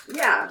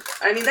 Yeah,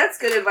 I mean, that's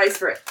good advice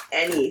for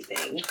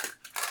anything.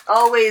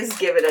 Always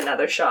give it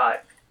another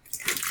shot.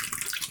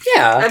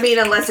 Yeah. I mean,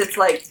 unless it's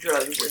like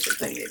drugs or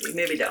something, maybe.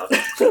 Maybe don't.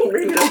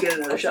 Maybe don't get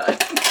another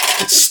shot.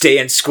 Stay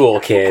in school,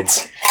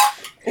 kids.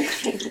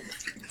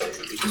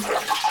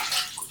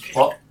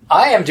 Well,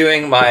 I am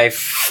doing my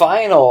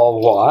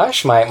final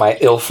wash, my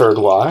Ilford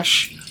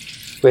wash,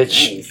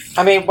 which, nice.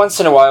 I mean,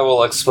 once in a while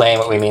we'll explain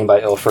what we mean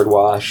by Ilford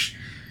wash.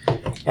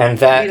 And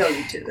that... We don't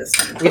need to this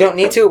time. We don't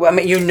need to. I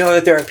mean, you know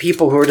that there are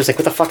people who are just like,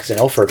 what the fuck is an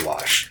Ilford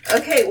wash?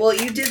 Okay, well,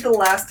 you did the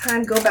last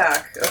time. Go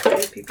back,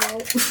 okay,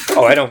 people?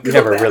 Oh, I don't... Go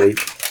never back. really...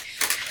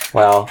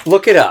 Well,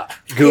 look it up.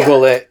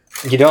 Google it.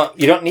 You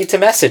don't need to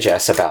message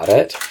us about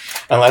it,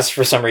 unless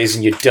for some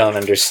reason you don't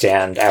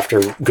understand after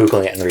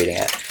Googling it and reading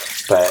it.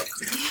 But...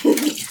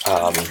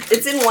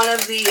 It's in one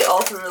of the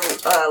Ultra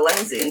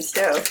Lensings,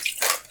 too.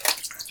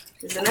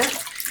 Isn't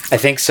it? I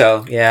think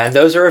so, yeah. And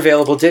those are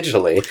available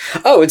digitally.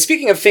 Oh, and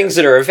speaking of things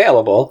that are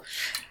available,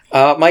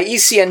 my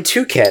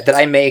ECN2 kit that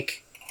I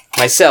make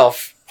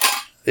myself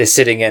is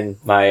sitting in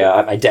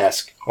my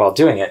desk while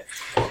doing it.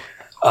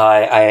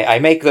 I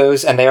make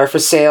those, and they are for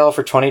sale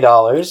for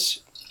 $20.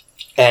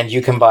 And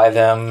you can buy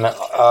them.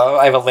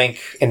 I have a link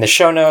in the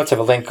show notes. I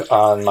have a link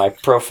on my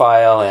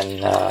profile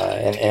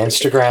and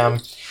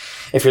Instagram.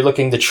 If you're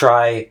looking to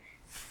try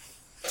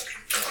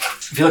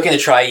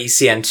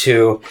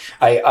ECN2,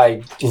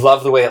 I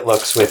love the way it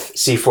looks with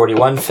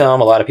C41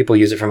 film. A lot of people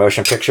use it for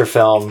motion picture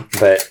film,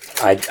 but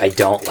I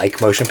don't like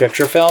motion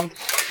picture film.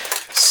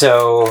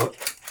 So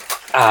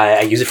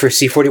I use it for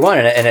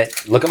C41, and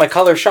it look at my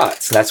color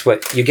shots, and that's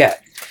what you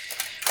get.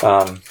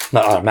 Not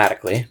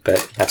automatically,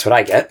 but that's what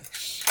I get.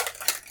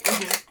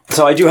 Mm-hmm.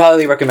 So I do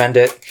highly recommend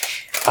it.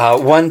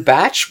 One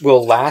batch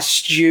will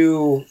last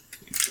you,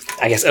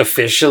 I guess,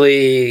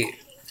 officially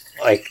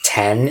like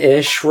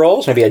 10-ish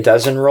rolls, maybe a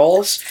dozen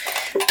rolls,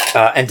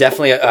 and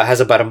definitely has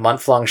about a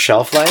month-long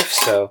shelf life,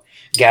 so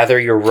gather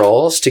your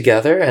rolls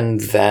together and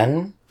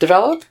then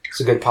develop. It's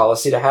a good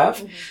policy to have.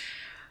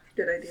 Mm-hmm.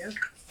 Good idea.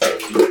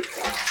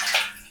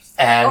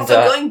 And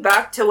also, going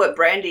back to what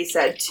Brandy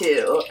said,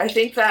 too, I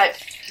think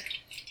that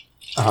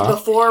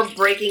before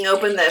breaking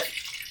open the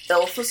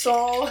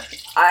Ilfosol,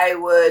 I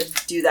would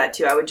do that,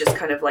 too. I would just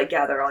kind of, like,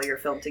 gather all your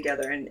film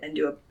together and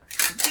do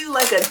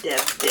like a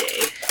dev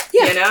day.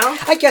 Yeah, you know?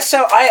 I guess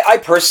so. I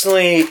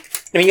personally,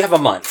 I mean, you have a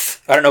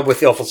month. I don't know with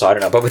Ilfosol, I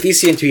don't know, but with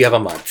ECN2 you have a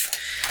month.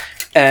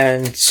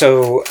 And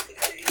so,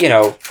 you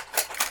know,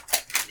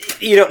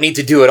 you don't need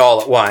to do it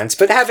all at once,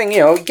 but having,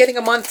 getting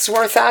a month's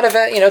worth out of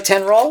it,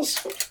 10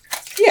 rolls,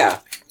 yeah.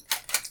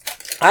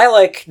 I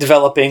like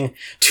developing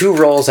 2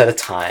 rolls at a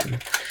time,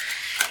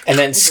 and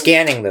then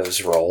scanning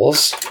those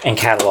rolls and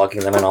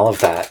cataloging them and all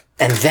of that,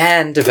 and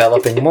then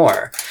developing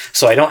more.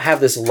 So I don't have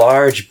this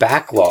large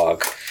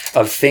backlog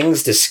of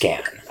things to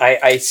scan.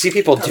 I see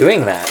people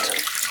doing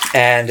that,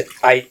 and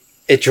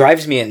it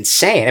drives me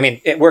insane. I mean,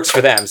 it works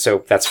for them,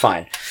 so that's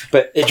fine.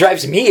 But it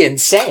drives me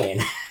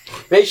insane.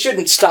 They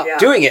shouldn't stop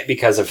doing it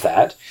because of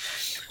that.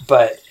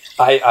 But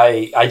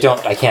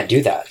I can't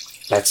do that.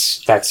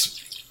 That's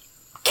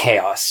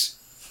chaos.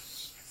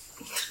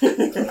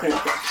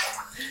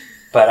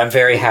 But I'm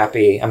very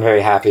happy. I'm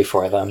very happy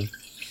for them.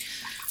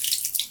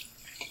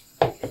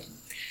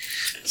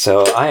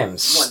 So I am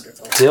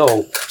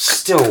still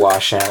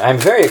washing. I'm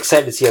very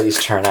excited to see how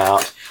these turn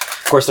out.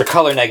 Of course, they're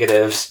color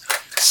negatives,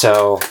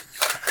 so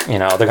they're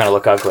going to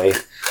look ugly.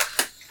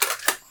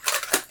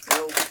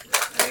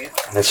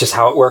 And that's just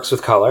how it works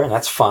with color, and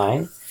that's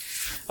fine.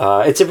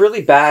 It's a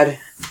really bad...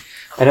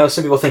 I know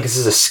some people think this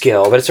is a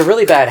skill, but it's a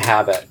really bad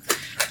habit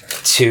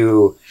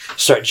to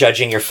start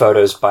judging your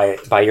photos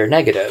by your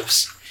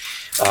negatives.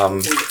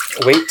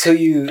 Wait till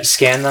you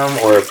scan them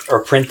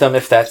or print them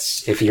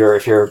if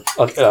you're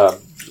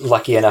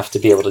lucky enough to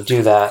be able to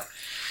do that.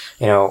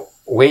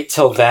 Wait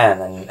till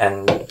then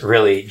and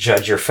really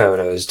judge your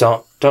photos.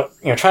 Don't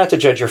try not to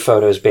judge your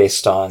photos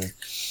based on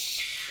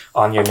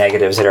your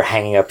negatives that are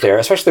hanging up there,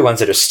 especially ones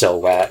that are still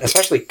wet,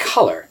 especially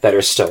color that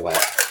are still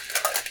wet.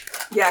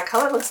 Yeah,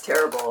 color looks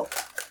terrible.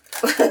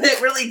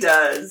 It really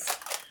does.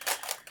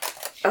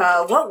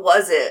 What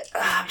was it?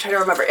 I'm trying to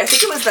remember. I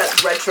think it was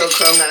that retro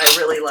chrome that I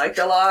really liked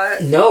a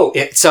lot. No,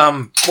 it's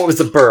what was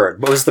the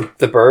bird? What was the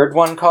bird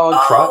one called?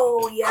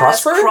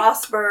 Crossbird?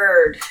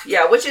 Crossbird.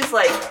 Yeah, which is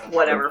like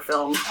whatever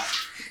film.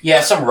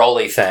 Yeah, some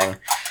rolly thing.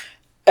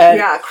 And,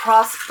 yeah,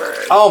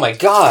 Crossbird. Oh my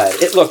god.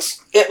 It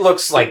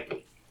looks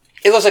like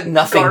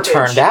nothing Garbage.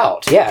 Turned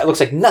out. Yeah, it looks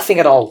like nothing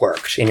at all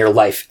worked in your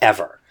life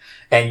ever.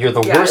 And you're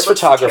the worst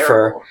photographer.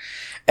 Terrible.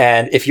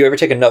 And if you ever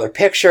take another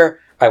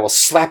picture, I will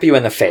slap you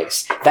in the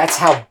face. That's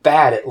how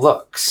bad it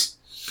looks.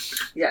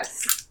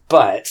 Yes.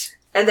 But...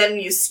 And then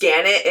you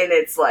scan it, and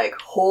it's like,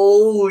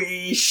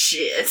 holy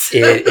shit.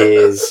 It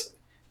is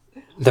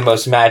the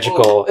most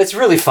magical... It's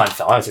really fun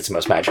film. I don't say it's the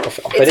most magical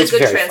film. It's a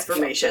good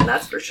transformation,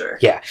 that's for sure.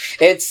 Yeah.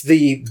 It's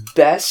the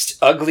best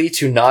ugly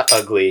to not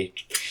ugly,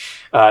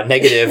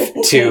 negative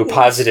to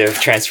positive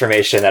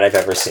transformation that I've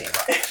ever seen.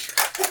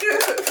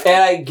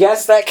 And I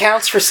guess that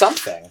counts for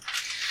something.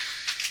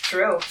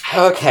 True.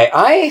 Okay,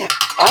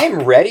 I'm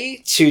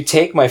ready to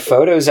take my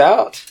photos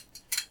out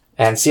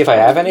and see if I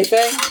have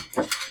anything.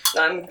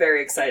 I'm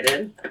very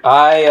excited.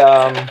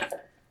 Hold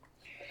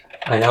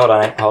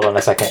on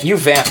a second. You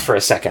vamp for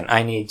a second.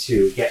 I need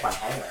to get my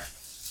hanger.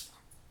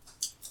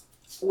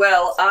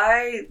 Well,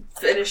 I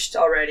finished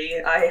already.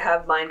 I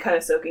have mine kind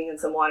of soaking in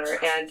some water,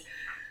 and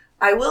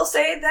I will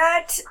say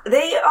that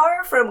they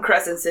are from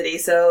Crescent City,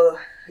 so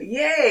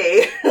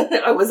yay!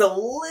 I was a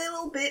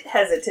little bit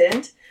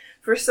hesitant,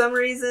 For some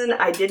reason,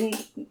 I didn't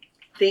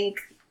think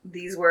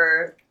these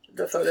were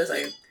the photos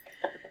I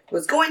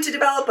was going to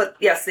develop, but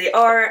yes, they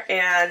are,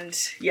 and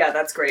yeah,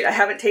 that's great. I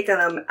haven't taken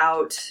them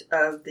out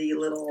of the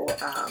little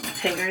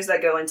hangers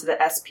that go into the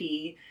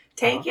SP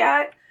tank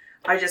yet.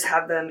 I just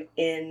have them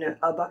in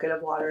a bucket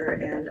of water,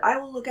 and I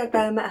will look at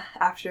them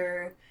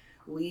after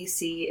we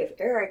see if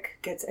Eric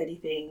gets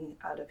anything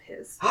out of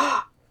his.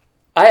 I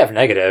have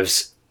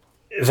negatives.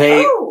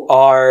 They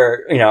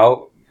are,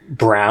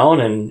 brown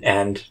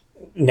and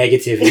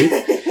negative,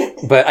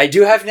 but I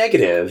do have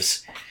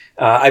negatives.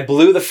 I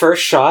blew the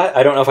first shot.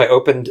 I don't know if I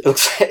opened.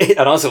 It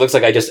honestly looks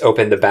like I just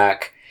opened the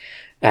back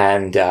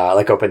and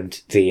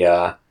opened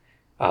the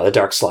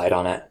dark slide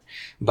on it.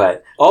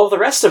 But all the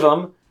rest of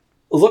them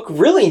look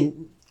really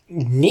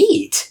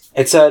neat.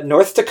 It's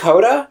North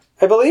Dakota,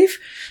 I believe.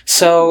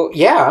 So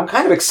yeah, I'm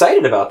kind of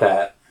excited about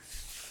that.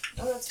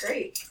 Oh, that's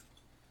great.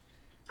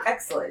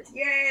 Excellent.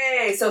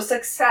 Yay! So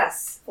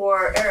success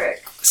for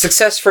Eric.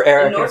 Success for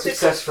Eric and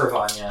success for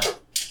Vanya.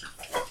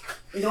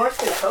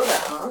 North Dakota,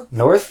 huh?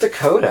 North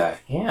Dakota,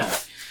 yeah.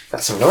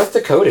 Got some North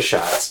Dakota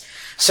shots.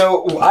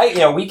 So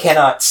we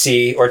cannot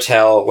see or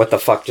tell what the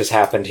fuck just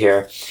happened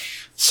here.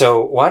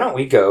 So why don't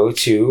we go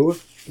to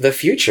the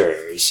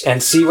futures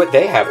and see what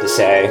they have to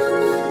say?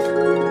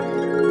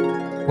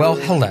 Well,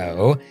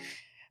 hello.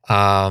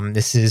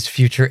 This is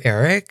Future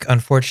Eric.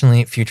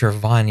 Unfortunately, Future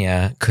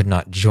Vanya could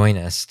not join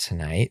us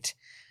tonight.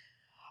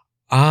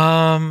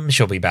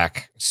 She'll be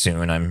back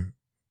soon, I'm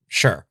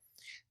sure.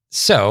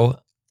 So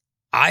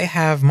I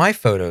have my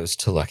photos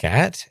to look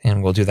at,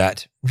 and we'll do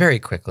that very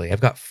quickly.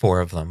 I've got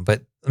 4 of them,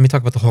 but let me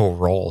talk about the whole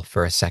roll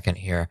for a second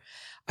here.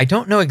 I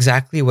don't know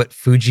exactly what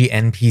Fuji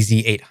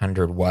NPZ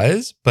 800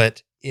 was,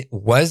 but it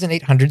was an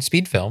 800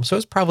 speed film, so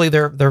it's probably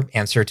their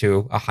answer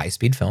to a high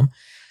speed film.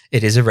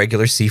 It is a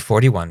regular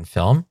C41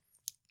 film.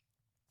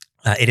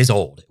 It is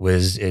old. It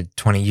was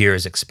 20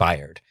 years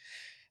expired.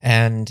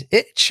 And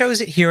it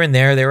shows it here and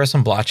there. There were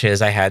some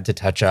blotches I had to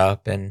touch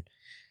up, and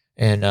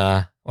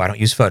I don't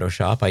use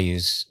Photoshop. I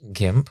use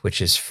GIMP,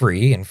 which is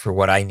free, and for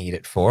what I need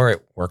it for,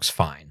 it works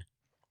fine.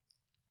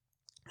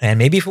 And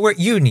maybe for what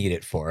you need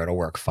it for, it'll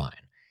work fine.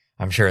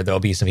 I'm sure there'll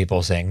be some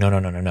people saying, no,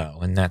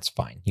 and that's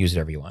fine. Use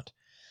whatever you want.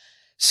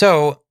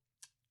 So,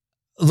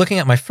 looking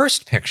at my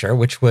first picture,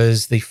 which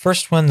was the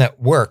first one that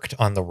worked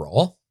on the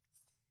roll,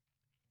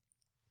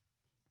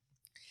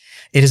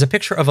 it is a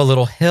picture of a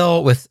little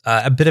hill with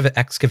a bit of it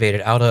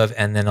excavated out of,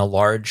 and then a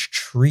large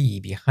tree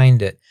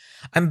behind it.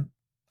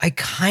 I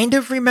kind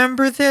of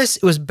remember this.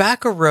 It was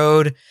back a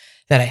road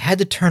that I had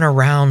to turn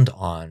around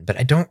on, but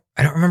I don't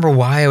remember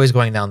why I was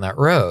going down that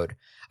road.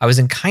 I was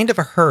in kind of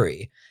a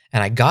hurry,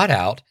 and I got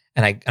out,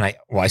 and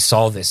I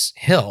saw this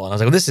hill, and I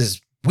was like, well, this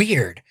is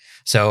weird.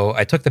 So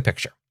I took the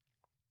picture.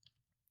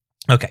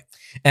 Okay.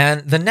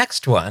 And the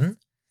next one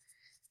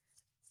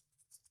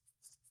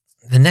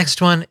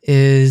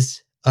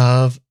is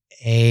of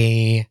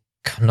a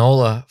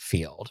canola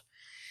field,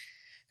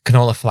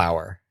 canola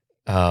flower.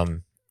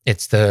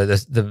 It's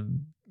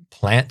the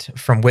plant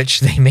from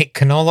which they make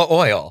canola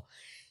oil.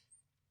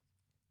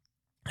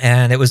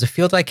 And it was a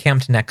field I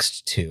camped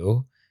next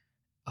to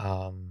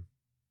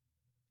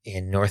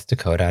in North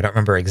Dakota. I don't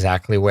remember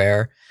exactly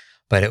where,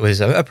 but it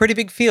was a pretty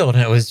big field,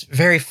 and it was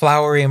very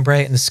flowery and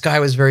bright, and the sky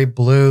was very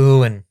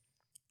blue, and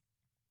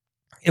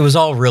it was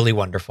all really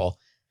wonderful.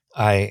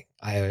 It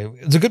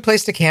was a good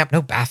place to camp,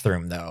 no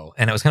bathroom though,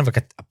 and it was kind of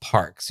like a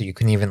park, so you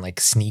couldn't even like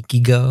sneaky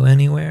go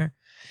anywhere.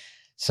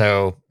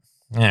 So,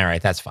 all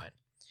right, that's fine.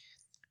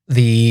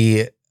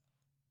 The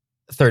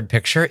third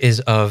picture is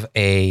of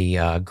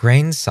a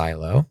grain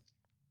silo,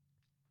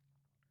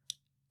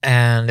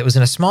 and it was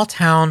in a small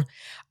town.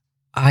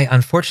 I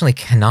unfortunately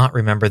cannot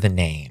remember the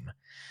name,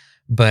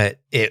 but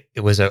it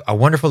was a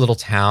wonderful little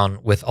town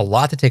with a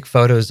lot to take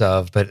photos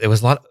of, but it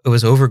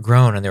was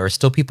overgrown, and there were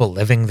still people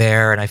living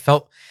there, and I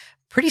felt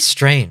pretty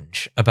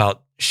strange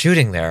about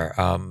shooting there.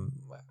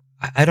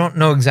 I don't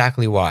know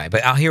exactly why,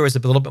 but out here was a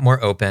little bit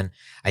more open.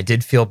 I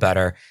did feel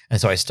better, and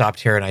so I stopped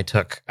here, and I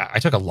took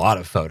a lot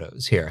of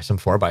photos here, some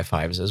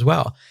 4x5s as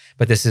well.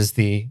 But this is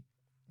the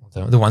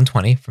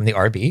 120 from the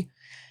RB,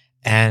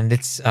 and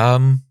it's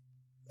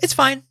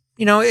fine.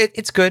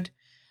 It's good.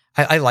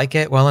 I like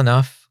it well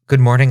enough. Good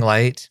morning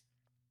light.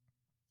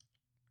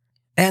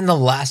 And the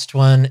last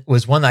one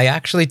was one I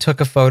actually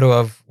took a photo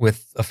of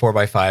with a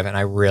 4x5, and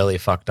I really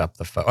fucked up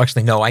the photo.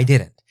 Actually, no, I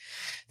didn't.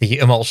 The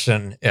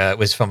emulsion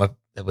was from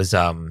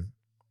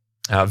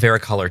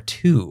Vericolor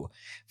 2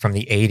 from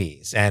the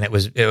 80s, and it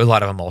was a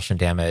lot of emulsion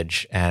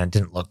damage, and it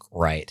didn't look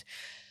right.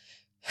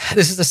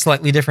 This is a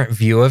slightly different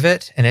view of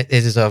it, and it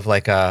is of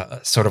like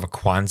a sort of a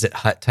Quonset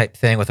hut type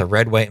thing with a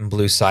red, white, and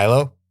blue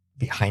silo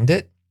behind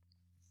it,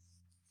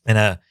 and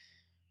a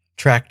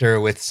tractor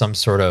with some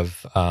sort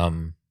of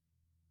I'm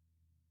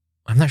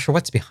not sure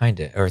what's behind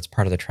it, or it's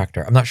part of the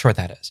tractor. I'm not sure what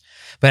that is,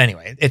 but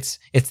anyway, it's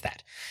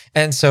that,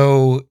 and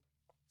so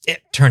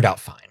it turned out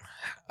fine.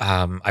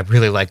 I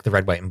really liked the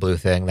red, white, and blue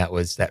thing.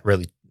 That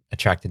really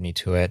attracted me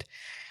to it.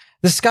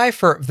 The sky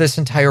for this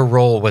entire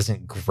roll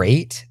wasn't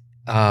great.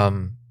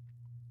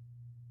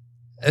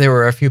 there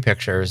were a few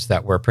pictures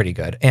that were pretty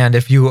good. And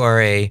if you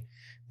are a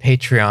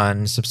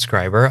Patreon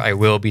subscriber, I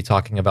will be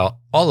talking about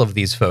all of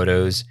these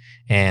photos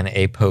in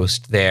a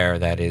post there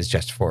that is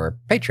just for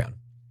Patreon.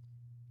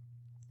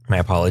 My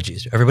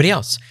apologies to everybody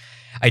else.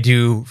 I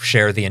do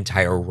share the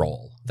entire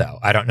roll, though.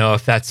 I don't know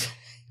if that's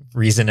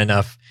reason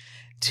enough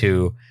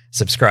to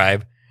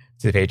subscribe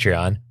to the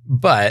Patreon,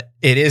 but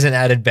it is an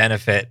added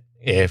benefit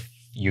if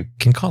you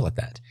can call it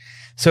that.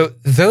 So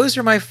those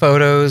are my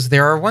photos.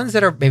 There are ones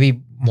that are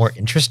maybe more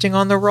interesting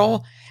on the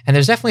roll, and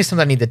there's definitely some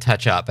that need to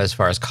touch up as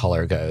far as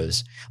color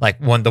goes. Like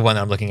the one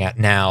I'm looking at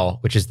now,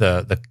 which is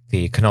the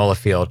canola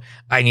field.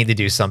 I need to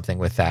do something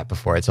with that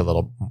before it's a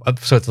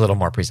little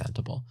more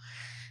presentable.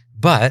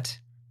 But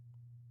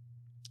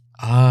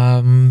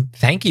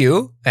thank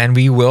you, and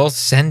we will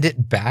send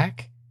it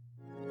back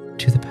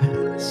to the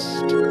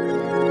past.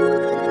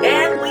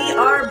 And we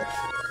are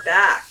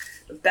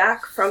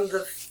back from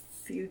the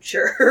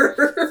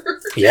future.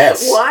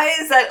 Yes. Why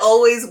is that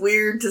always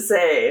weird to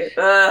say?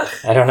 Ugh.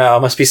 I don't know.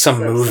 It must be some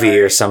So movie sorry.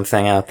 or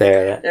something out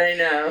there that I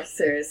know,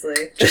 seriously.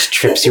 just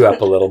trips you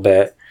up a little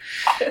bit.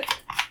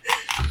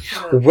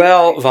 Oh,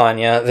 Well,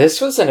 Vanya,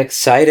 this was an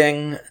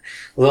exciting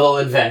little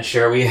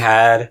adventure we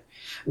had.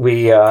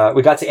 We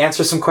got to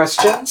answer some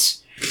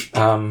questions,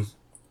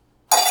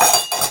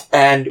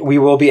 and we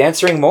will be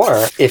answering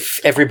more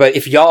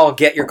if y'all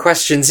get your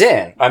questions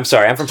in. I'm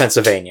sorry, I'm from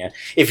Pennsylvania.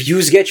 If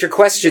yous get your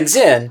questions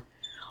in,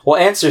 we'll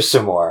answer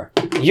some more.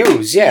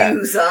 Yous, yeah.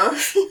 Use, huh?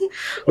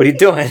 What are you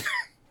doing?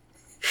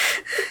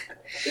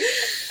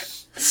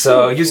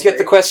 So yous get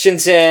the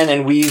questions in,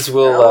 and we's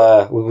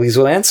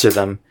will answer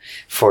them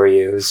for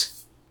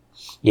yous.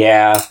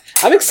 Yeah,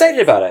 I'm excited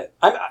about it.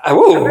 I'm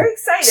very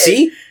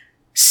excited.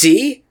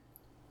 See,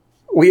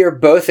 we are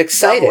both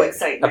excited Double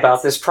excitement.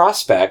 about this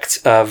prospect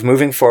of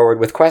moving forward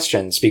with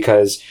questions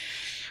because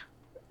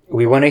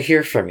we want to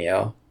hear from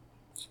you,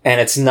 and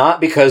it's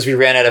not because we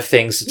ran out of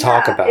things to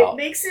talk It about.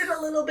 makes it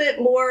a little bit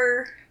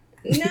more.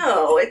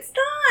 No, it's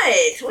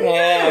not. What are you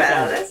Yeah, talking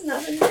about? okay. That's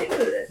nothing to do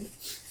with it.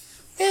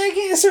 Yeah, I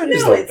guess it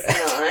is a No, little it's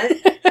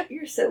bit. not.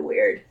 You're so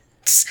weird.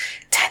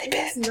 Tiny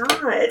It's bit.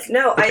 not.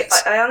 No, I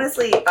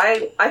honestly,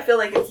 I feel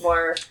like it's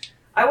more.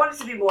 I want it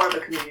to be more of a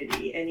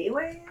community,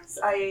 anyways.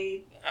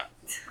 I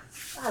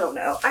don't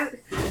know.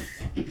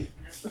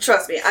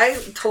 Trust me, I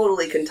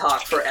totally can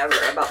talk forever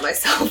about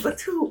myself, but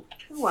who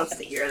wants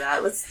to hear that?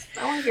 I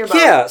want to hear about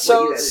what you guys are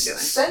doing.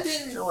 send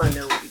in I want to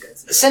know what you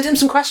guys are doing. Send in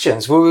some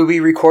questions. We will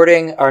be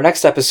recording our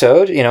next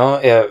episode,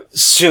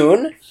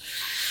 soon.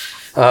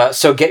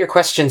 So get your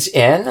questions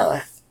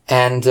in,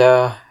 and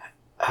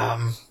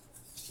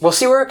we'll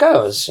see where it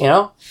goes.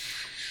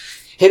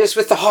 Hit us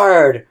with the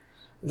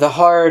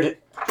hard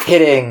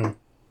hitting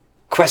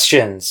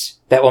questions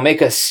that will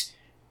make us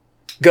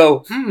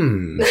go,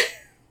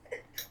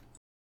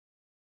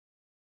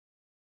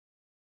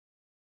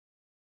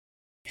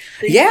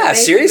 Yeah, Make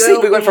you seriously,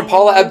 go, we went from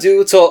Paula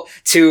Abdul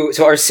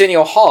to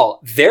Arsenio Hall.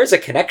 There's a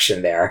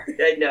connection there.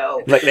 I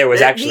know. Like there was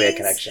That actually a means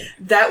connection.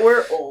 That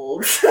we're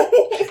old.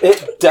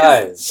 It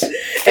does. And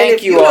Thank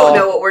if you you all. don't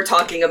know what we're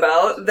talking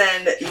about,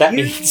 then That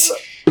you, means-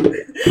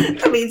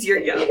 that means you're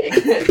young.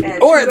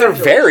 And Or they're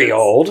very congratulations.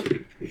 old.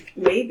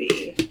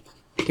 Maybe.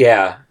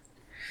 Yeah.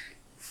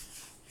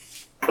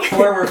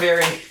 Or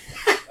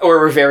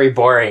we're very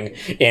boring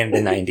in the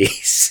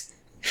 90s.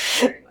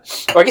 Very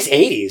much. Or I guess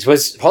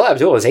 80s. Paula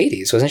Abdul was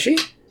 80s, wasn't she?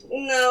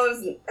 No, it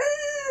was,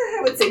 I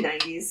would say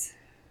 90s.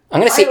 I'm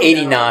going to say I don't know.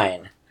 89. I'm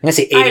going to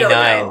say I 89. don't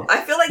know.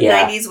 I feel like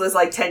Yeah. 90s was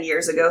like 10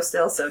 years ago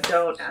still, so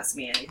don't ask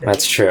me anything.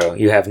 That's true.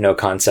 You have no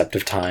concept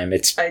of time.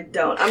 I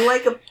don't. I'm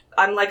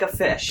like a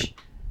fish.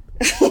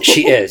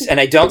 She is. And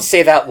I don't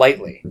say that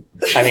lightly.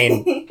 I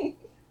mean,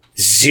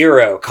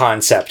 zero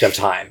concept of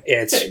time.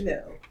 It's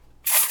No.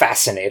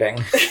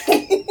 fascinating.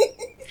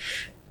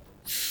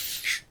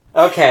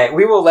 Okay,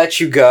 we will let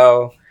you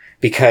go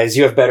because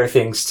you have better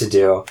things to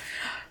do.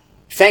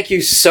 Thank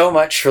you so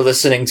much for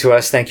listening to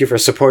us. Thank you for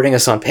supporting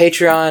us on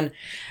Patreon.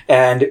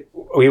 And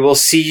we will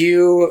see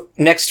you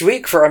next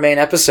week for our main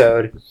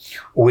episode.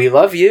 We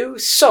love you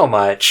so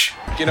much.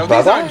 These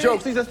Bye-bye. aren't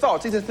jokes. These are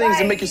thoughts. These are things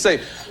that make you say,